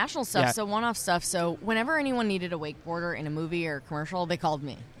 Mostly national stuff, Yeah. so one-off stuff. So whenever anyone needed a wakeboarder in a movie or commercial, they called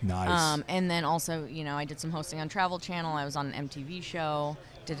me. Nice. And then also, I did some hosting on Travel Channel. I was on an MTV show,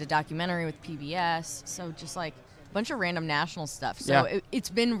 did a documentary with PBS. So just like a bunch of random national stuff. So Yeah. it's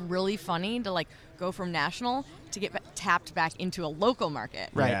been really funny to like go from national to get tapped back into a local market.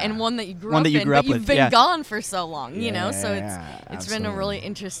 Right. Yeah. And one that you grew One up that you in, grew but up you've with, been yeah. gone for so long, So Yeah, it's been a really absolutely.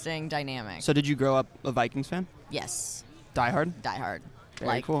 interesting dynamic. So did you grow up a Vikings fan? Yes. Die Hard? Diehard. Very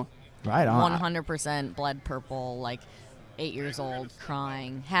Like cool. Right on. 100% blood purple, like 8 years old,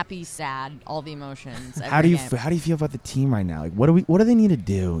 crying, happy, sad, all the emotions. How do you every game. how do you feel about the team right now? Like, what do they need to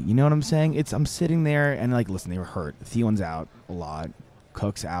do? You know what I'm saying? I'm sitting there and like, listen, they were hurt. Thielen's out a lot.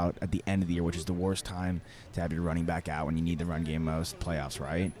 Cook's out at the end of the year, which is the worst time to have your running back out when you need the run game most. Playoffs,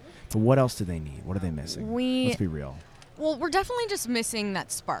 right? But what else do they need? What are they missing? Let's be real. Well, we're definitely just missing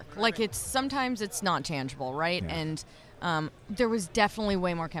that spark. Like sometimes it's not tangible, right? Yeah. And there was definitely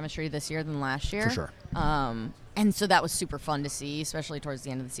way more chemistry this year than last year. For sure. And so that was super fun to see, especially towards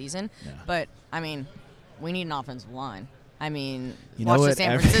the end of the season. Yeah. But we need an offensive line. You watch know the what?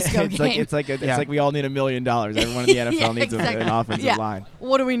 San Francisco it's game. It's like we all need $1 million. Everyone in the NFL Yeah, needs exactly. an offensive Yeah. line.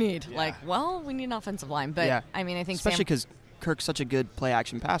 What do we need? Yeah. We need an offensive line. But Yeah. I think Especially because Kirk's such a good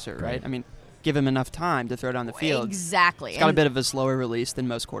play-action passer, right? Right. I mean, give him enough time to throw down the field. Exactly. He's got a And bit of a slower release than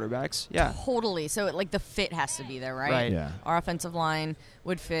most quarterbacks. Yeah. Totally. So the fit has to be there, right? Right. Yeah. Our offensive line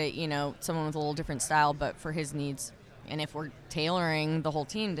would fit, someone with a little different style, but for his needs. And if we're tailoring the whole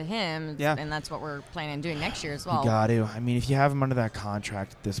team to him, Yeah. and that's what we're planning on doing next year as well. You got to. If you have him under that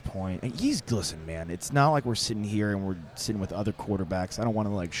contract at this point, and listen, man, it's not like we're sitting here and we're sitting with other quarterbacks. I don't want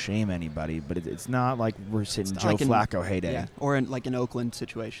to shame anybody, but it's not like we're sitting It's Joe like Flacco heyday Yeah. Or in an Oakland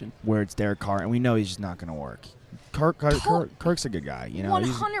situation. where it's Derek Carr, and we know he's just not going to work. Kirk's a good guy.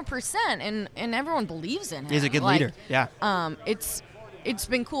 100%, and everyone believes in him. He's a good leader. Yeah. It's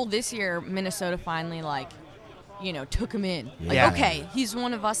been cool this year. Minnesota finally took him in. Yeah. Okay, he's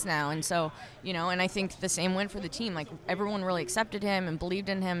one of us now, and so and I think the same went for the team. Like everyone really accepted him and believed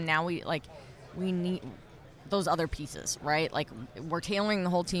in him. Now we need those other pieces, right? Like we're tailoring the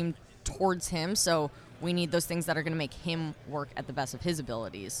whole team towards him, so we need those things that are going to make him work at the best of his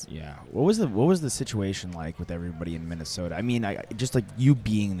abilities. Yeah. What was the situation like with everybody in Minnesota? I mean, just like you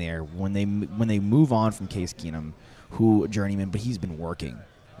being there when they move on from Case Keenum, who a journeyman, but he's been working,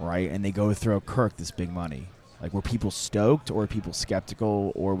 right? And they go throw Kirk this big money. Like, were people stoked, or were people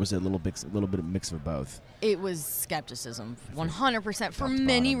skeptical, or was it a little bit of mix of both? It was skepticism, 100%, for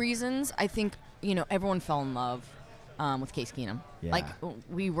many reasons. I think everyone fell in love with Case Keenum. Yeah. Like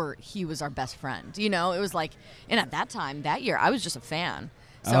he was our best friend. It was like, and at that time, that year, I was just a fan.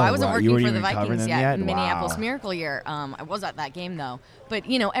 So I wasn't working for the Vikings yet. Minneapolis Miracle year. I was at that game though. But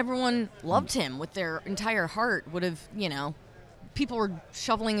everyone loved him with their entire heart. Would have people were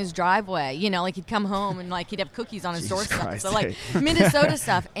shoveling his driveway. Like he'd come home and like he'd have cookies on his doorstep. So like Minnesota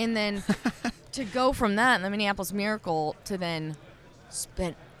stuff, and then to go from that and the Minneapolis Miracle to then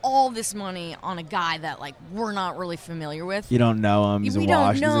spend all this money on a guy that like we're not really familiar with. You don't know him. He's a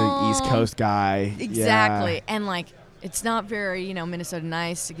Wash. He's an East Coast guy. Exactly. Yeah. And like it's not very, Minnesota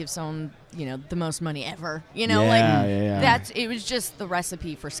nice to give someone, the most money ever. It was just the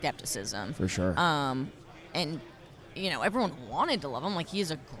recipe for skepticism. For sure. And everyone wanted to love him. Like he is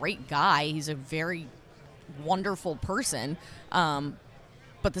a great guy. He's a very wonderful person.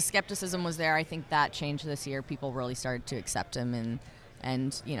 But the skepticism was there. I think that changed this year. People really started to accept him and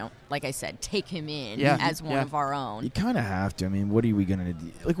like I said, take him in as one of our own. You kind of have to. I mean, what are we going to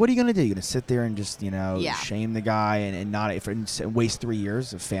do? Like, what are you going to do? You're going to sit there and just, shame the guy and not and waste 3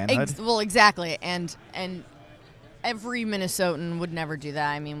 years of fanhood? Well, exactly. And every Minnesotan would never do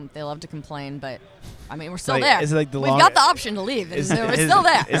that. I mean, they love to complain, but I mean, we're still there. Is it like We've got the option to leave, and we're still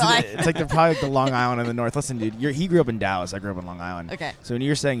there. It's like probably the Long Island in the north. Listen, dude, he grew up in Dallas. I grew up in Long Island. Okay. So when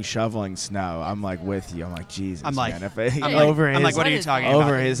you're saying shoveling snow, I'm like with you. I'm like, Jesus, I'm like, man. What are you talking about?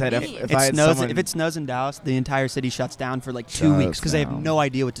 Over his head. If it snows in Dallas, the entire city shuts down for like 2 weeks because they have no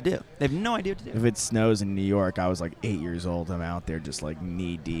idea what to do. If it snows in New York, I was like 8 years old. I'm out there just like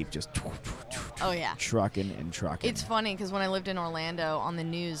knee deep, just trucking and trucking. It's funny because when I lived in Orlando, on the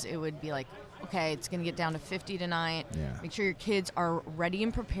news, it would be like, okay, it's going to get down to 50 tonight. Yeah. Make sure your kids are ready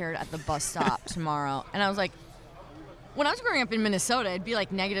and prepared at the bus stop tomorrow. And I was like, when I was growing up in Minnesota, it'd be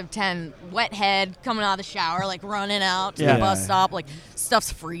like -10, wet head, coming out of the shower, like running out to the bus stop, like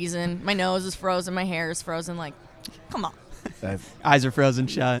stuff's freezing. My nose is frozen, my hair is frozen. Like, come on. Eyes are frozen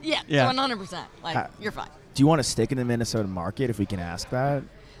shut. Yeah. 100%. Like, you're fine. Do you want to stick in the Minnesota market, if we can ask that?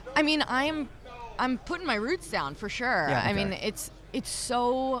 I mean, I'm putting my roots down for sure. Yeah, okay. I mean, it's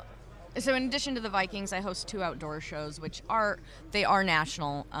so. So in addition to the Vikings, I host 2 outdoor shows, which are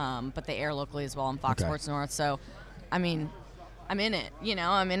national, but they air locally as well on Fox Sports North. So, I mean, I'm in it.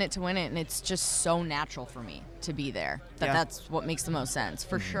 I'm in it to win it, and it's just so natural for me to be there. That's what makes the most sense.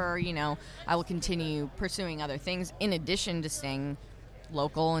 For sure, I will continue pursuing other things in addition to staying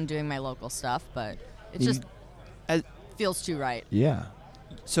local and doing my local stuff, but it just feels too right. Yeah.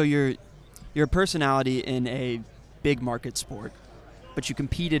 So you're a personality in a big market sport, but you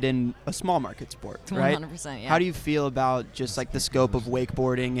competed in a small market sport, right? 100%, yeah. How do you feel about just like the scope of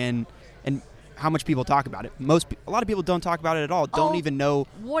wakeboarding and how much people talk about it? A lot of people don't talk about it at all. Don't even know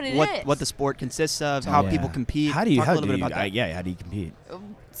what the sport consists of, how people compete. How do you compete?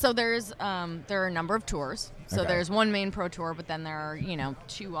 So there are a number of tours. So there's one main pro tour, but then there are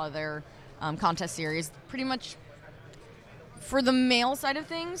 2 other contest series. Pretty much for the male side of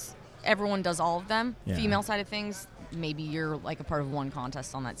things, everyone does all of them. Yeah. Female side of things, maybe you're like a part of one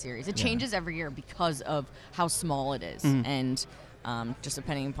contest on that series. It changes every year because of how small it is, and just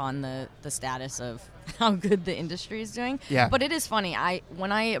depending upon the status of how good the industry is doing. Yeah. But it is funny.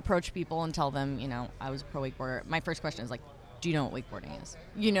 When I approach people and tell them, I was a pro wakeboarder, my first question is like, do you know what wakeboarding is?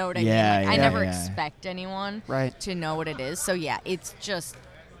 You know what I mean? I never expect anyone to know what it is. So yeah, it's just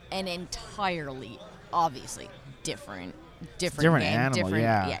an entirely, obviously, different game,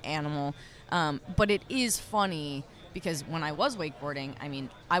 animal, animal. But it is funny because when I was wakeboarding, I mean,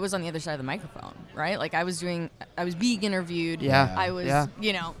 I was on the other side of the microphone, right? Like I was being interviewed. Yeah. I was,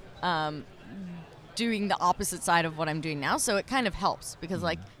 doing the opposite side of what I'm doing now. So it kind of helps because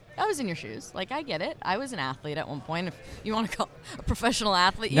like I was in your shoes. Like I get it. I was an athlete at one point. If you want to call a professional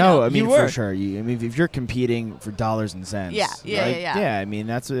athlete, I mean for sure. If you're competing for dollars and cents, yeah. I mean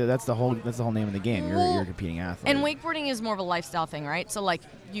that's the whole name of the game. You're a competing athlete. And wakeboarding is more of a lifestyle thing, right? So like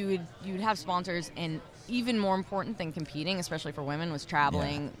you'd have sponsors, and even more important than competing, especially for women, was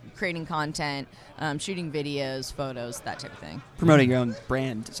traveling, creating content, shooting videos, photos, that type of thing. Promoting your own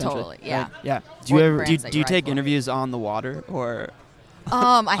brand, essentially. Totally, yeah. Right? Yeah. Do you ever do you take interviews on the water or?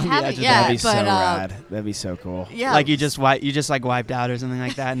 I haven't yet, That'd be but so rad. That'd be so cool. Yeah, like you just like wiped out or something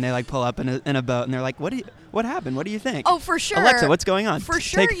like that, and they like pull up in a boat, and they're like, what happened? What do you think? Oh, for sure. Alexa, what's going on? For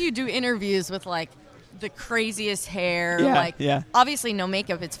sure, you do interviews with like the craziest hair. Yeah. Obviously, no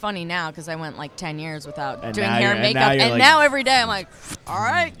makeup. It's funny now because I went like 10 years without And doing now hair and you're- and makeup, now you're and like- now every day I'm like, all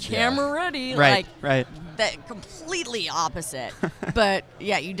right, camera ready. Right. Like, right. that completely opposite. But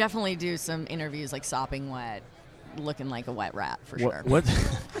yeah, you definitely do some interviews like sopping wet, looking like a wet rat for sure.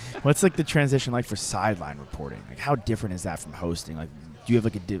 What's like the transition like for sideline reporting? Like how different is that from hosting? Like do you have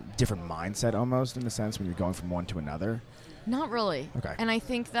like a different mindset almost in the sense when you're going from one to another? Not really. Okay. And I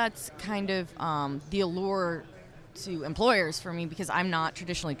think that's kind of the allure to employers for me because I'm not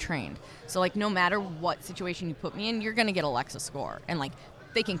traditionally trained. So like no matter what situation you put me in, you're going to get Alexa score. And like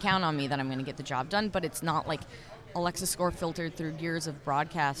they can count on me that I'm going to get the job done, but it's not like Alexa score filtered through years of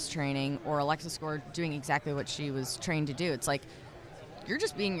broadcast training or Alexa score doing exactly what she was trained to do. It's like you're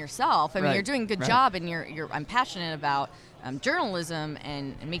just being yourself. I mean, you're doing a good job, and I'm passionate about journalism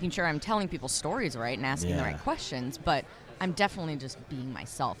and making sure I'm telling people stories right and asking the right questions, but I'm definitely just being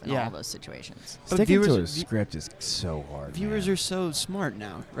myself in all those situations. Sticking to a script is so hard. Viewers man. are so smart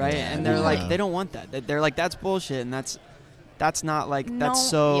now, right? Yeah. And they're like, they don't want that. They're like, that's bullshit, and that's not like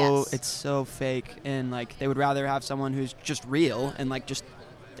it's so fake, and like they would rather have someone who's just real and like just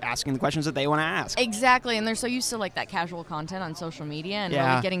asking the questions that they want to ask. Exactly, and they're so used to like that casual content on social media and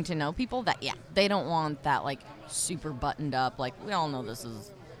really getting to know people that they don't want that like super buttoned up. Like we all know this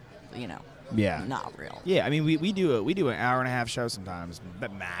is, not real. Yeah, I mean we do an hour and a half show sometimes,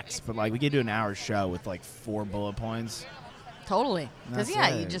 but max. But like we could do an hour show with like 4 bullet points. Totally, because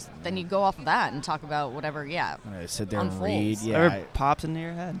you just then you go off of that and talk about whatever. Sit there unfolds. and read. Yeah, Whatever pops into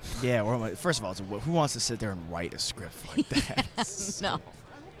your head. Yeah, first of all, who wants to sit there and write a script like that? No.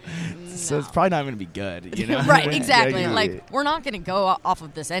 So it's probably not going to be good, you know? Right, exactly. Like we're not going to go off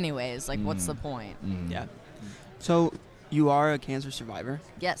of this anyways. Like, what's the point? Yeah. So you are a cancer survivor.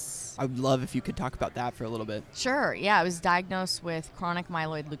 Yes. I would love if you could talk about that for a little bit. Sure. Yeah, I was diagnosed with chronic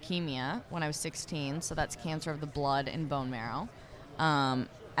myeloid leukemia when I was 16. So that's cancer of the blood and bone marrow.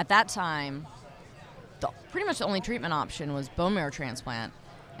 At that time, pretty much the only treatment option was bone marrow transplant.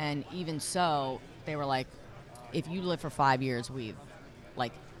 And even so, they were like, if you live for 5 years,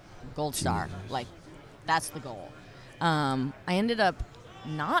 gold star. Like, that's the goal. I ended up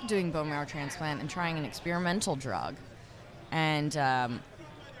not doing bone marrow transplant and trying an experimental drug. And the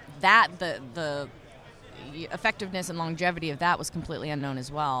effectiveness and longevity of that was completely unknown as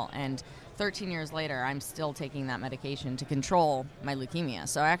well. And 13 years later, I'm still taking that medication to control my leukemia.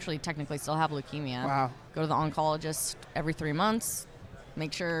 So I actually technically still have leukemia. Wow. Go to the oncologist every 3 months,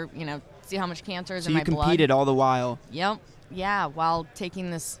 make sure, see how much cancer is in my blood. So you competed all the while. Yep. Yeah, while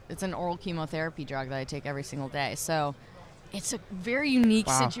taking this, it's an oral chemotherapy drug that I take every single day. So it's a very unique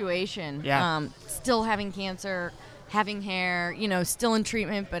situation. Yeah. Still having cancer, having hair, still in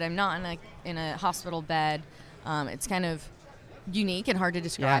treatment, but I'm not in a hospital bed. It's kind of unique and hard to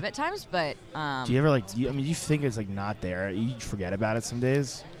describe at times, but do you ever do you think it's not there? You forget about it some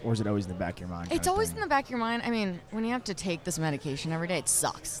days, or is it always in the back of your mind? It's always in the back of your mind. I mean, when you have to take this medication every day, it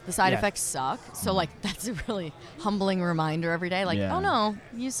sucks. The side effects suck. So that's a really humbling reminder every day. Oh no,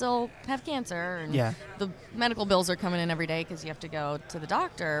 you still have cancer, and the medical bills are coming in every day because you have to go to the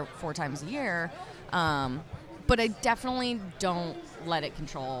doctor 4 times a year. But I definitely don't let it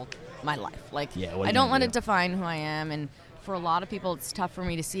control my life. I don't let it define who I am. And for a lot of people, it's tough for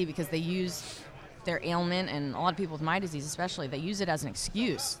me to see because they use their ailment, and a lot of people with my disease especially, they use it as an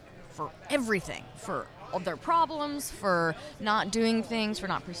excuse for everything, for all their problems, for not doing things, for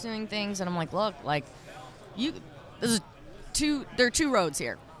not pursuing things. And I'm like, look, there are 2 roads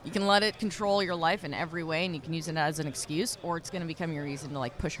here. You can let it control your life in every way, and you can use it as an excuse, or it's going to become your reason to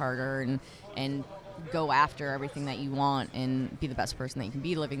push harder and go after everything that you want and be the best person that you can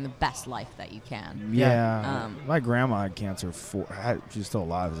be, living the best life that you can. Yeah. My grandma had cancer she's still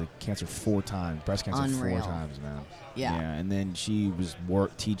alive. It was cancer 4 times, breast cancer Unreal. 4 times, man. Yeah. And then she was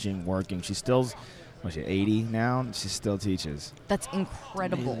teaching, working. She's still, 80 now? She still teaches. That's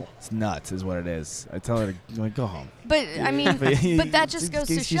incredible. It's nuts, is what it is. I tell her to go home. But I mean, but that just goes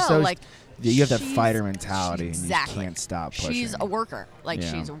to show, you have that fighter mentality, exactly. and you just can't stop pushing. She's a worker.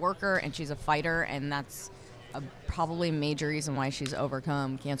 She's a worker, and she's a fighter, and that's probably a major reason why she's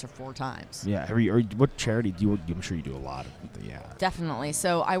overcome cancer 4 times. Yeah. What charity do you? I'm sure you do a lot of. Yeah. Definitely.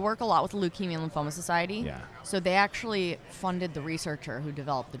 So I work a lot with the Leukemia and Lymphoma Society. Yeah. So they actually funded the researcher who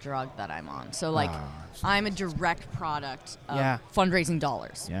developed the drug that I'm on. So I'm a direct product of fundraising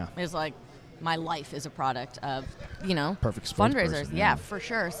dollars. Yeah. It's like my life is a product of, perfect fundraisers. Person, yeah, for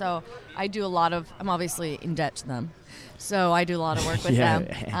sure. So I do a lot of, I'm obviously in debt to them. So I do a lot of work with them.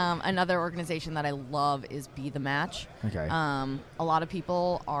 Another organization that I love is Be the Match. Okay. A lot of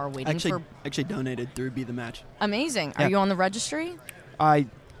people are waiting for. Actually donated through Be the Match. Amazing. Yeah. Are you on the registry?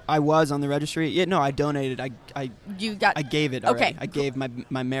 I was on the registry. Yeah, no, I donated. I gave it already. Okay. I gave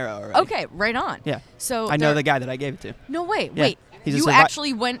my marrow already. Okay, right on. Yeah. So I know the guy that I gave it to. No, wait. He's You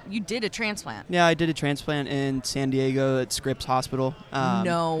actually you did a transplant. Yeah, I did a transplant in San Diego at Scripps Hospital.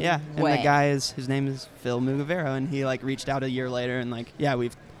 No Yeah, way. and the guy his name is Phil Mugavero, and he reached out a year later, and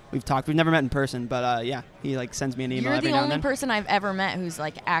we've talked. We've never met in person, but he sends me an email every now and then. You're the only person I've ever met who's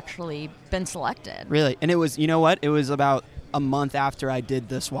actually been selected. Really? And it was, you know what? It was about a month after I did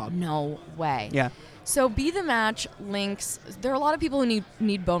the swab. No way. Yeah. So Be the Match links. There are a lot of people who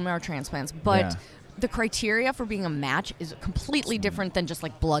need bone marrow transplants, but the criteria for being a match is completely different than just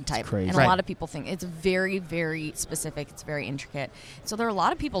blood type. Crazy. And a lot of people think it's very, very specific. It's very intricate. So there are a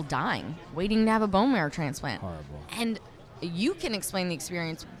lot of people dying, waiting to have a bone marrow transplant. Horrible. And you can explain the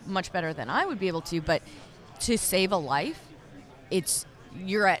experience much better than I would be able to, but to save a life,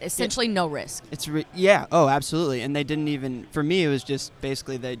 you're at essentially no risk. Oh, absolutely. And they didn't even, for me, it was just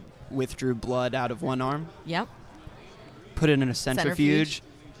basically they withdrew blood out of one arm. Yep. Put it in a centrifuge,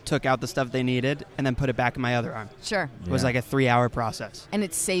 took out the stuff they needed, and then put it back in my other arm. Sure. It was a 3-hour process. And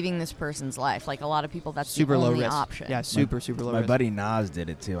it's saving this person's life. A lot of people, that's super the low only risk option. Yeah, super low risk. My buddy Nas did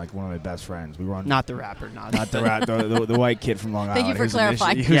it too. One of my best friends. We were on. Not the rapper, Nas. Not the rap. The white kid from Long Island. Thank you for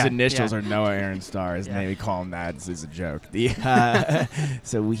clarifying. Whose initials are Noah Aaron Starr. His name, we call him that. It's a joke.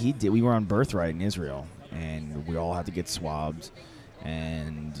 So we were on Birthright in Israel, and we all had to get swabs.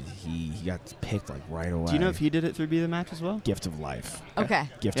 And he got picked right away. Do you know if he did it through Be the Match as well? Gift of Life. Okay.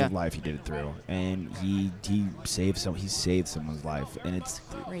 Gift of Life. He did it through, and he saved someone's life, and it's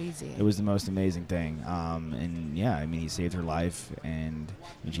crazy. It was the most amazing thing. He saved her life, and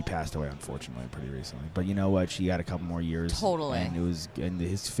she passed away unfortunately pretty recently. But you know what? She had a couple more years. Totally. And it was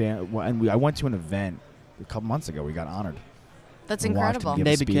his I went to an event a couple months ago. We got honored. That's incredible.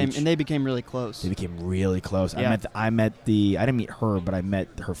 They became really close. They became really close. Yeah. I didn't meet her, but I met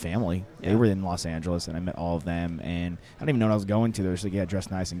her family. Yeah. They were in Los Angeles, and I met all of them. And I didn't even know what I was going to. They were just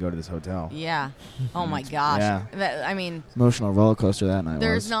dress nice and go to this hotel. Yeah. Oh my gosh. Yeah. Emotional roller coaster that night.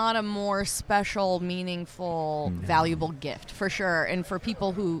 There's not a more special, meaningful, valuable gift for sure. And for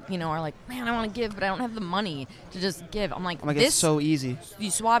people who are like, man, I want to give, but I don't have the money to just give. I'm like, it's so easy. You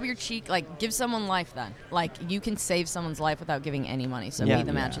swab your cheek, give someone life. Then, you can save someone's life without giving any money. So Be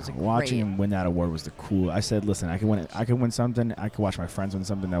the Match is a watching him win that award was the cool. I said, listen, I can win something. I can watch my friends win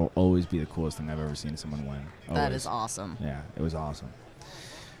something. That will always be the coolest thing I've ever seen someone win. Always. That is awesome. Yeah, it was awesome.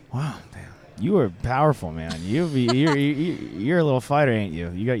 Wow, damn. You are powerful, man. You're a little fighter, ain't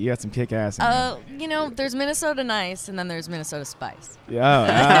you? You got some kick ass. There's Minnesota Nice, and then there's Minnesota Spice.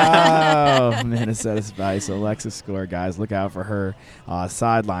 Oh, Minnesota Spice. Alexis Score, guys, look out for her.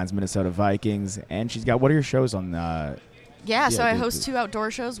 Sidelines, Minnesota Vikings, and she's got. What are your shows on? So I host 2 outdoor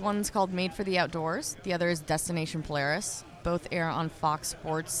shows. One's called Made for the Outdoors. The other is Destination Polaris. Both air on Fox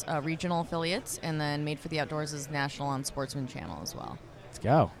Sports regional affiliates, and then Made for the Outdoors is national on Sportsman Channel as well. Let's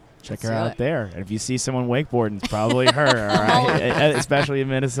go. Check her out there. And if you see someone wakeboarding, it's probably her, all right? Especially in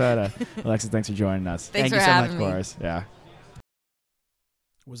Minnesota. Alexis, thanks for joining us. Thank you so much, me. Chorus. Yeah.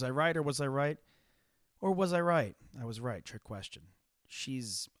 Was I right or was I right? Or was I right? I was right. Trick question.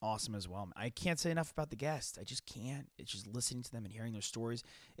 She's awesome as well. I can't say enough about the guest. I just can't. It's just listening to them and hearing their stories.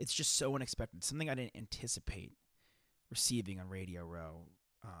 It's just so unexpected. Something I didn't anticipate receiving on Radio Row.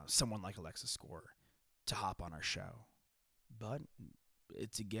 Someone like Alexis Score to hop on our show. But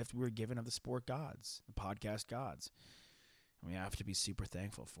it's a gift we were given of the sport gods, the podcast gods. And we have to be super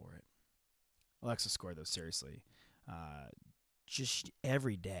thankful for it. Alexis Score, though, seriously. Just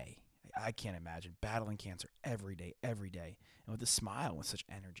every day. I can't imagine battling cancer every day, and with a smile, with such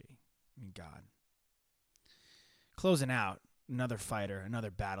energy. I mean, God. Closing out, another fighter,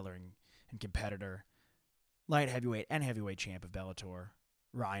 another battler and competitor, light heavyweight and heavyweight champ of B.O.T.R,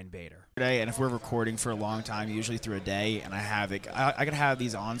 Ryan Bader. And if we're recording for a long time, usually through a day, and I could have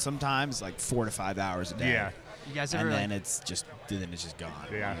these on sometimes like 4 to 5 hours a day. Yeah. You guys ever, and then it's just gone.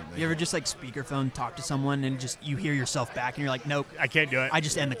 Yeah. You ever just like speakerphone talk to someone and just you hear yourself back and you're like, nope, I can't do it. I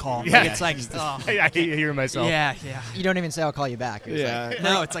just end the call. Yeah. Like, it's like, oh. I hate hearing myself. Yeah. You don't even say I'll call you back. It's like,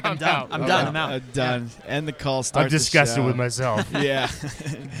 No, it's like I'm done. I'm done. I'm out. I'm done. End the call. Start I'm disgusted the show. with myself. Yeah.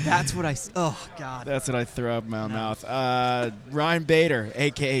 That's what oh God. That's what I throw up my mouth. Ryan Bader,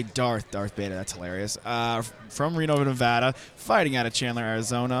 a.k.a. Darth Bader. That's hilarious. From Reno, Nevada, fighting out of Chandler,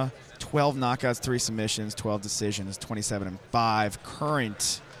 Arizona. 12 knockouts, 3 submissions, 12 decisions, 27-5.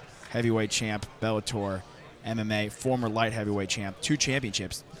 Current heavyweight champ, Bellator, MMA. Former light heavyweight champ. 2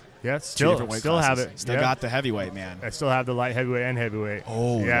 championships. Yeah, 2 still different weight have classes. it. Still got the heavyweight, man. I still have the light heavyweight and heavyweight.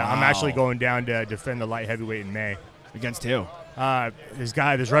 Oh, yeah. wow. I'm actually going down to defend the light heavyweight in May. Against who?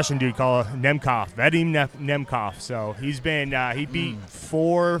 This Russian dude called Nemkov, Vadim Nemkov. So he beat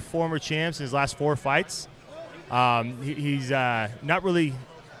 4 former champs in his last 4 fights. He's not really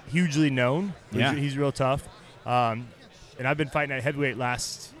hugely known. Yeah. He's real tough. And I've been fighting at heavyweight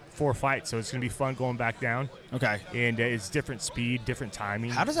last 4 fights, so it's going to be fun going back down. Okay. And it's different speed, different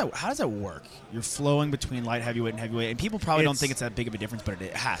timing. How does that work? You're flowing between light heavyweight and heavyweight, and people probably don't think it's that big of a difference, but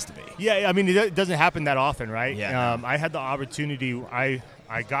it has to be. Yeah, I mean, it doesn't happen that often, right? Yeah. I had the opportunity. I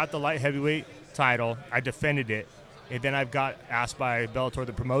got the light heavyweight title. I defended it, and then I've got asked by Bellator,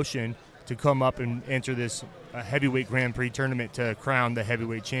 the promotion, to come up and enter this heavyweight Grand Prix tournament to crown the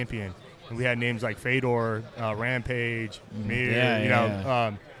heavyweight champion. And we had names like Fedor, Rampage,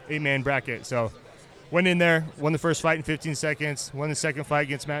 Mir, 8-man bracket. So went in there, won the first fight in 15 seconds, won the second fight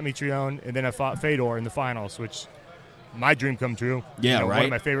against Matt Mitrione, and then I fought Fedor in the finals, which my dream come true. Yeah, right. One of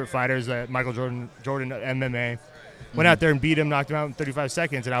my favorite fighters, Michael Jordan MMA. Went out there and beat him, knocked him out in 35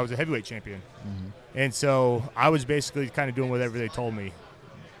 seconds, and I was a heavyweight champion. And so I was basically kind of doing whatever they told me.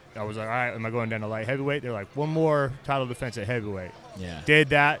 I was like, all right, am I going down to light heavyweight? They're like, one more title defense at heavyweight. Yeah. Did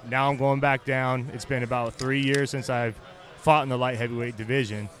that. Now I'm going back down. It's been about 3 years since I've fought in the light heavyweight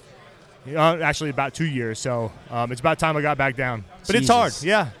division. Actually, about 2 years. So it's about time I got back down. But Jesus. It's hard.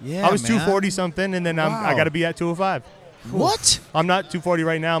 Yeah. Yeah, I was man. 240 something, and then I got to be at 205. What? I'm not 240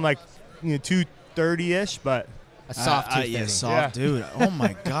 right now. I'm like 230-ish, but a soft 230. Yeah, soft, dude. Oh,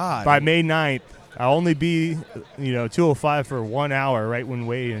 my God. by May 9th, I'll only be 205 for 1 hour right when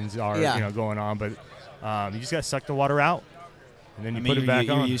weigh-ins are going on. But you just got to suck the water out, and then you put it back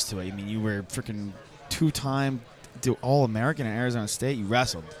on. You're used to it. I mean, you were freaking 2-time All-American in Arizona State. You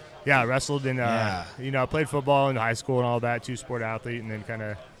wrestled. Yeah, I wrestled and I played football in high school and all that, 2-sport athlete, and then kind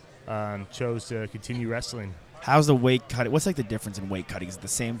of chose to continue wrestling. How's the weight cutting? What's like the difference in weight cutting? Is it the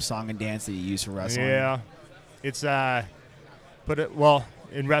same song and dance that you use for wrestling? Yeah, it's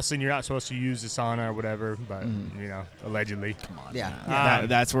in wrestling you're not supposed to use the sauna or whatever, but allegedly. Come on. Yeah.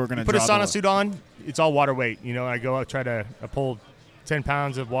 That's where we're gonna put a draw sauna suit on. It's all water weight. I go out, I pull 10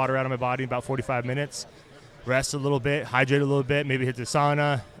 pounds of water out of my body in about 45 minutes. Rest a little bit, hydrate a little bit, maybe hit the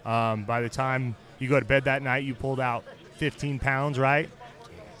sauna. By the time you go to bed that night, you pulled out 15 pounds, right?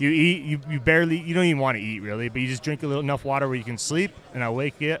 You eat, you don't even want to eat really, but you just drink enough water where you can sleep. And I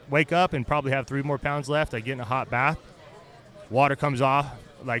wake up and probably have 3 more pounds left. I get in a hot bath. Water comes off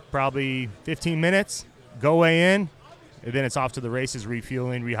like probably 15 minutes. Go weigh in, and then it's off to the races,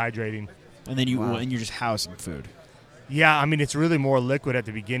 refueling, rehydrating. And then you're just housing food. Yeah, I mean, it's really more liquid at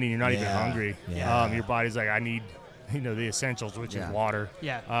the beginning. You're not even hungry. Yeah. Your body's like, I need, the essentials, which is water.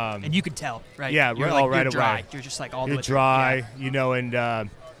 Yeah. And you can tell, right? Yeah, you're right you're dry. away. You're just like all the You're way dry, and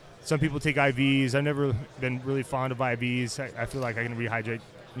some people take IVs. I've never been really fond of IVs. I feel like I can rehydrate,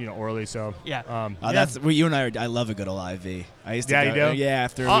 orally. So that's well, you and I love a good old IV. I used to you do? Yeah,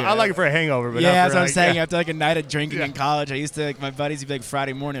 after I like it for a hangover, but that's what I'm saying. After like a night of drinking in college, I used to my buddies would be like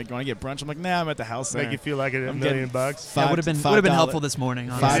Friday morning, like, want to get brunch? I'm like, nah, I'm at the house. Make you feel like $1 million. That would have been helpful this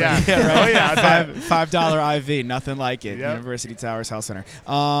morning. Honestly. $5 IV, nothing like it. Yep. University Towers Health Center.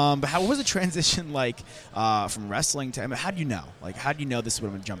 But how was the transition like from wrestling to? I mean, how do you know? Like, how do you know this is what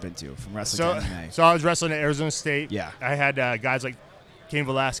I'm gonna jump into from wrestling to MMA? So I was wrestling at Arizona State. Yeah, I had guys like Cain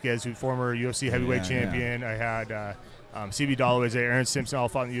Velasquez, who's former UFC heavyweight champion. I had CB Dalloway's there, Aaron Simpson, all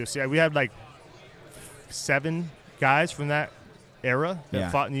fought in the UFC. We had like 7 guys from that era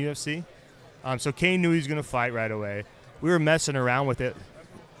that fought in the UFC. So Cain knew he was going to fight right away. We were messing around with it,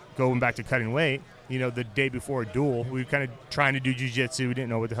 going back to cutting weight. The day before a duel, we were kind of trying to do jiu-jitsu. We didn't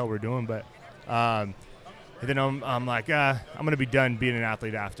know what the hell we were doing, but and then I'm like, I'm going to be done being an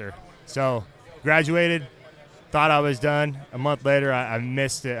athlete after. So graduated. Thought I was done. A month later, I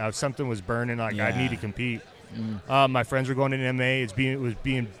missed it. Something was burning. I need to compete. My friends were going to MMA. It was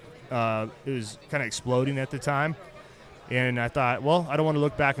kind of exploding at the time, And I thought, well, I don't want to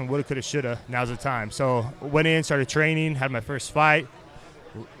look back and woulda, coulda, shoulda. Now's the time. So went in, started training, had my first fight.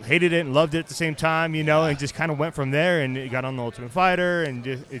 Hated it and loved it at the same time, and just kind of went from there. And it got on the Ultimate Fighter, and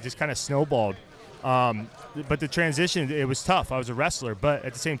it just kind of snowballed. But the transition, it was tough. I was a wrestler, but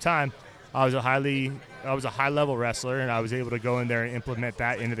at the same time, I was a high-level wrestler, and I was able to go in there and implement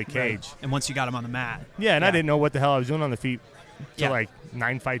that into the cage. Right. And once you got him on the mat. Yeah, and I didn't know what the hell I was doing on the feet till like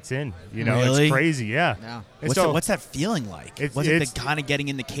 9 fights in. Really? It's crazy, yeah. What's that feeling like? What's it the kind of getting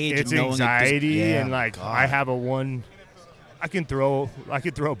in the cage it's and knowing anxiety it and I have I can throw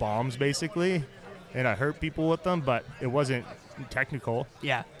bombs basically, and I hurt people with them, but it wasn't technical.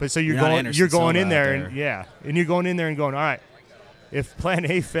 Yeah. But so you're going in there and you're going in there and going, all right, if plan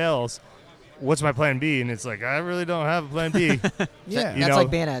A fails, what's my plan B? And it's like, I really don't have a plan B. That's like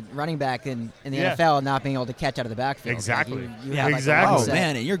being a running back in the NFL and not being able to catch out of the backfield. Exactly. Oh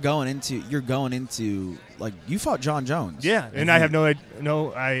man, and you're going into like you fought John Jones. Yeah, and I have no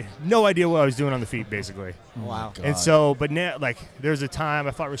idea what I was doing on the feet basically. Wow. And so, but now there's a time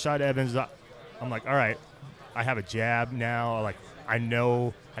I fought Rashad Evans. I'm like, all right, I have a jab now. Like I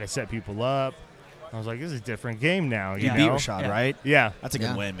know how to set people up. I was like, this is a different game now. You beat Rashad, right? Yeah. That's a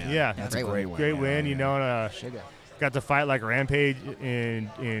good win, man. Yeah. That's a great win. Great win, and got to fight like Rampage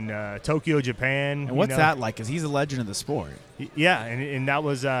in Tokyo, Japan. And what's that like? Because he's a legend of the sport. Yeah, and that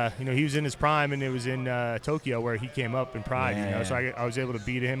was, he was in his prime, and it was in Tokyo where he came up in pride, So I was able to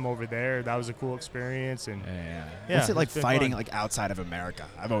beat him over there. That was a cool experience. And what's it like fighting like outside of America?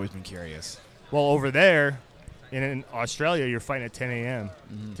 I've always been curious. Well, over there, in Australia, you're fighting at 10 a.m.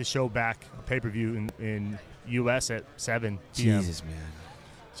 to show back a pay-per-view in U.S. at 7 p.m. Jesus, man.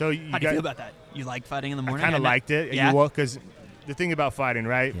 So how do you feel about that? You like fighting in the morning? I kind of liked it. Yeah. Because the thing about fighting,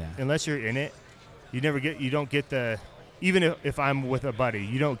 right? Yeah. Unless you're in it, you don't get the. Even if I'm with a buddy,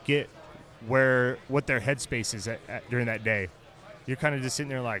 you don't get what their headspace is at during that day. You're kind of just sitting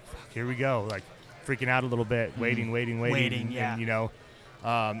there like, here we go, like freaking out a little bit, waiting. Yeah.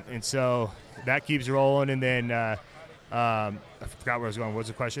 And, and so that keeps rolling, and then I forgot where I was going. What was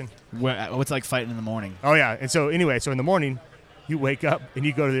the question? What's it like fighting in the morning? Oh yeah, and so anyway, so in the morning, you wake up and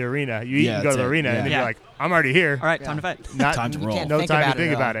you go to the arena. You eat and go to the arena, and then you're like, I'm already here. All right, time to fight. Time to roll. No time to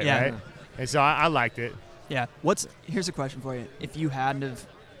think about it, right? And so I liked it. Yeah. Here's a question for you. If you hadn't have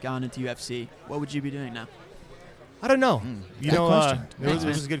gone into UFC, what would you be doing now? I don't know. Good question. It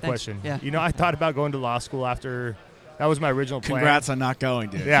was a good question. Yeah. I thought about going to law school after. That was my original plan. Congrats on not going,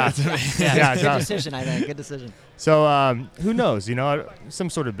 dude. Yeah. Good decision, I think. Good decision. So who knows? Some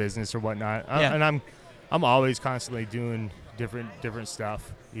sort of business or whatnot. And I'm always constantly doing different stuff.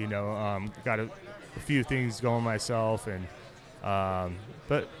 Got a few things going myself, and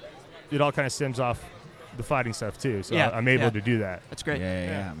but it all kind of stems off the fighting stuff too. So I'm able to do that. That's great.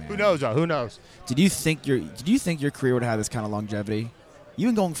 Yeah, man. Who knows? Who knows? Did you think your career would have this kind of longevity? You've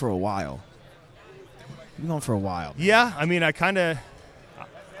been going for a while. Yeah, I mean, I kind of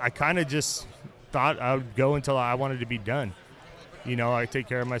just thought I would go until I wanted to be done. I take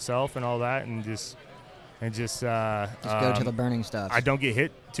care of myself and all that, and just go to the burning stuff. I don't get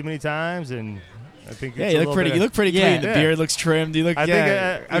hit too many times, and I think you look pretty. You look pretty clean. The beard looks trimmed. You look. I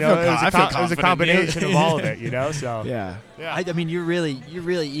think it was a combination of all of it. So yeah. I mean, you're really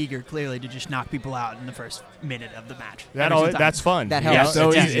eager, clearly, to just knock people out in the first minute of the match. That's fun. That helps.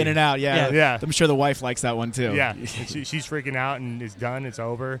 So easy. In and out. Yeah. I'm sure the wife likes that one too. Yeah. She's freaking out, and it's done. It's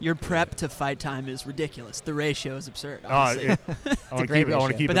over. Your prep to fight time is ridiculous. The ratio is absurd. I want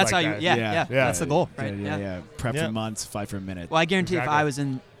to keep but it that's like how that. you. Yeah. That's the goal, right? Yeah. Prep for months, fight for a minute. Well, I guarantee if I was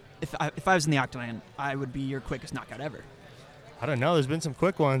in the octagon, I would be your quickest knockout ever. I don't know. There's been some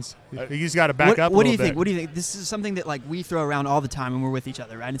quick ones. You just got to back up a little bit. What do you think? This is something that we throw around all the time when we're with each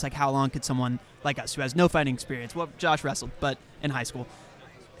other, right? And it's like, how long could someone like us who has no fighting experience? Well, Josh wrestled, but in high school.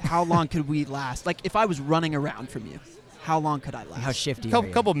 How long could we last? Like, if I was running around from you, how long could I last? How shifty?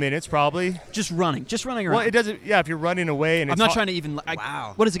 Couple minutes, probably. Just running around. Well, it doesn't. Yeah, if you're running away, and I'm not trying to even.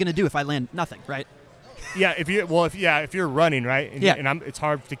 Wow. What is it going to do if I land nothing? Right. Yeah, if you're running, right, and it's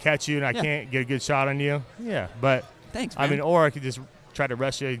hard to catch you, and I can't get a good shot on you. Yeah, but thanks, man. I mean, or I could just try to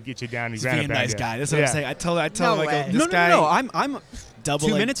rush you and get you down. He's being a nice guy. That's what I'm saying. I tell him this guy. No. I'm double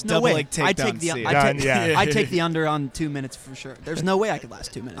 2 minutes. No way. I take the I under on 2 minutes for sure. There's no way I could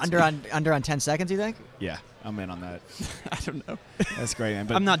last 2 minutes. Under on 10 seconds, you think? Yeah. I'm in on that. I don't know. That's great, man.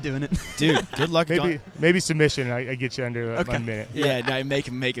 But I'm not doing it. Dude, good luck. Maybe submission. I get you under 1 minute. Yeah, no, make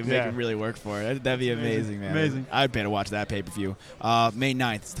him really work for it. That'd be amazing, man. Amazing. I'd pay to watch that pay-per-view. May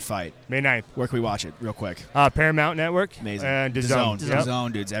 9th is the fight. May 9th. Where can we watch it real quick? Paramount Network. Amazing. And DAZN.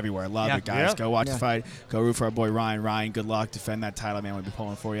 DAZN, dudes everywhere. Love it, guys. Yep. Go watch the fight. Go root for our boy Ryan. Ryan, good luck. Defend that title, man. We'll be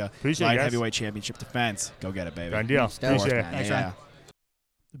pulling for you. Appreciate Light it, guys. heavyweight championship defense. Go get it, baby. Done deal. Appreciate it. Thanks, Yeah. Ryan.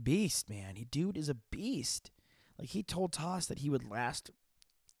 The beast, man. Dude is a beast. Like, he told Toss that he would last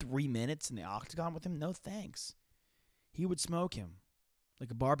 3 minutes in the octagon with him. No thanks. He would smoke him like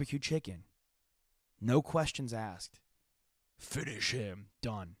a barbecue chicken. No questions asked. Finish him.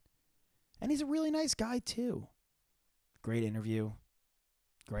 Done. And he's a really nice guy, too. Great interview.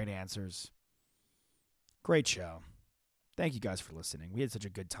 Great answers. Great show. Thank you guys for listening. We had such a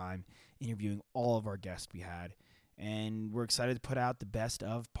good time interviewing all of our guests we had. And we're excited to put out the best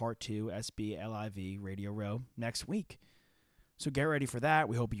of Part 2 SBLIV Radio Row next week. So get ready for that.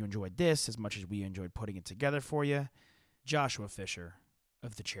 We hope you enjoyed this as much as we enjoyed putting it together for you. Joshua Fisher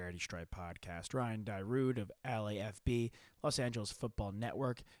of the Charity Stripe Podcast, Ryan Dyrud of LAFB, Los Angeles Football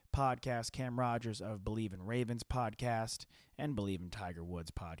Network Podcast, Cam Rogers of Believe in Ravens Podcast, and Believe in Tiger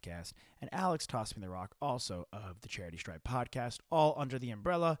Woods Podcast, and Alex Toss Me the Rock, also of the Charity Stripe Podcast, all under the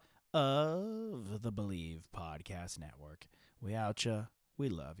umbrella of the Believe Podcast Network. We out ya. We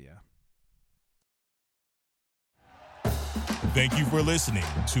love ya. Thank you for listening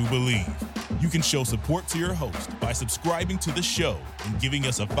to Believe. You can show support to your host by subscribing to the show and giving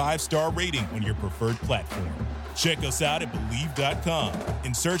us a 5-star rating on your preferred platform. Check us out at Believe.com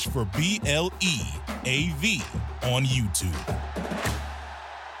and search for BLEAV on YouTube.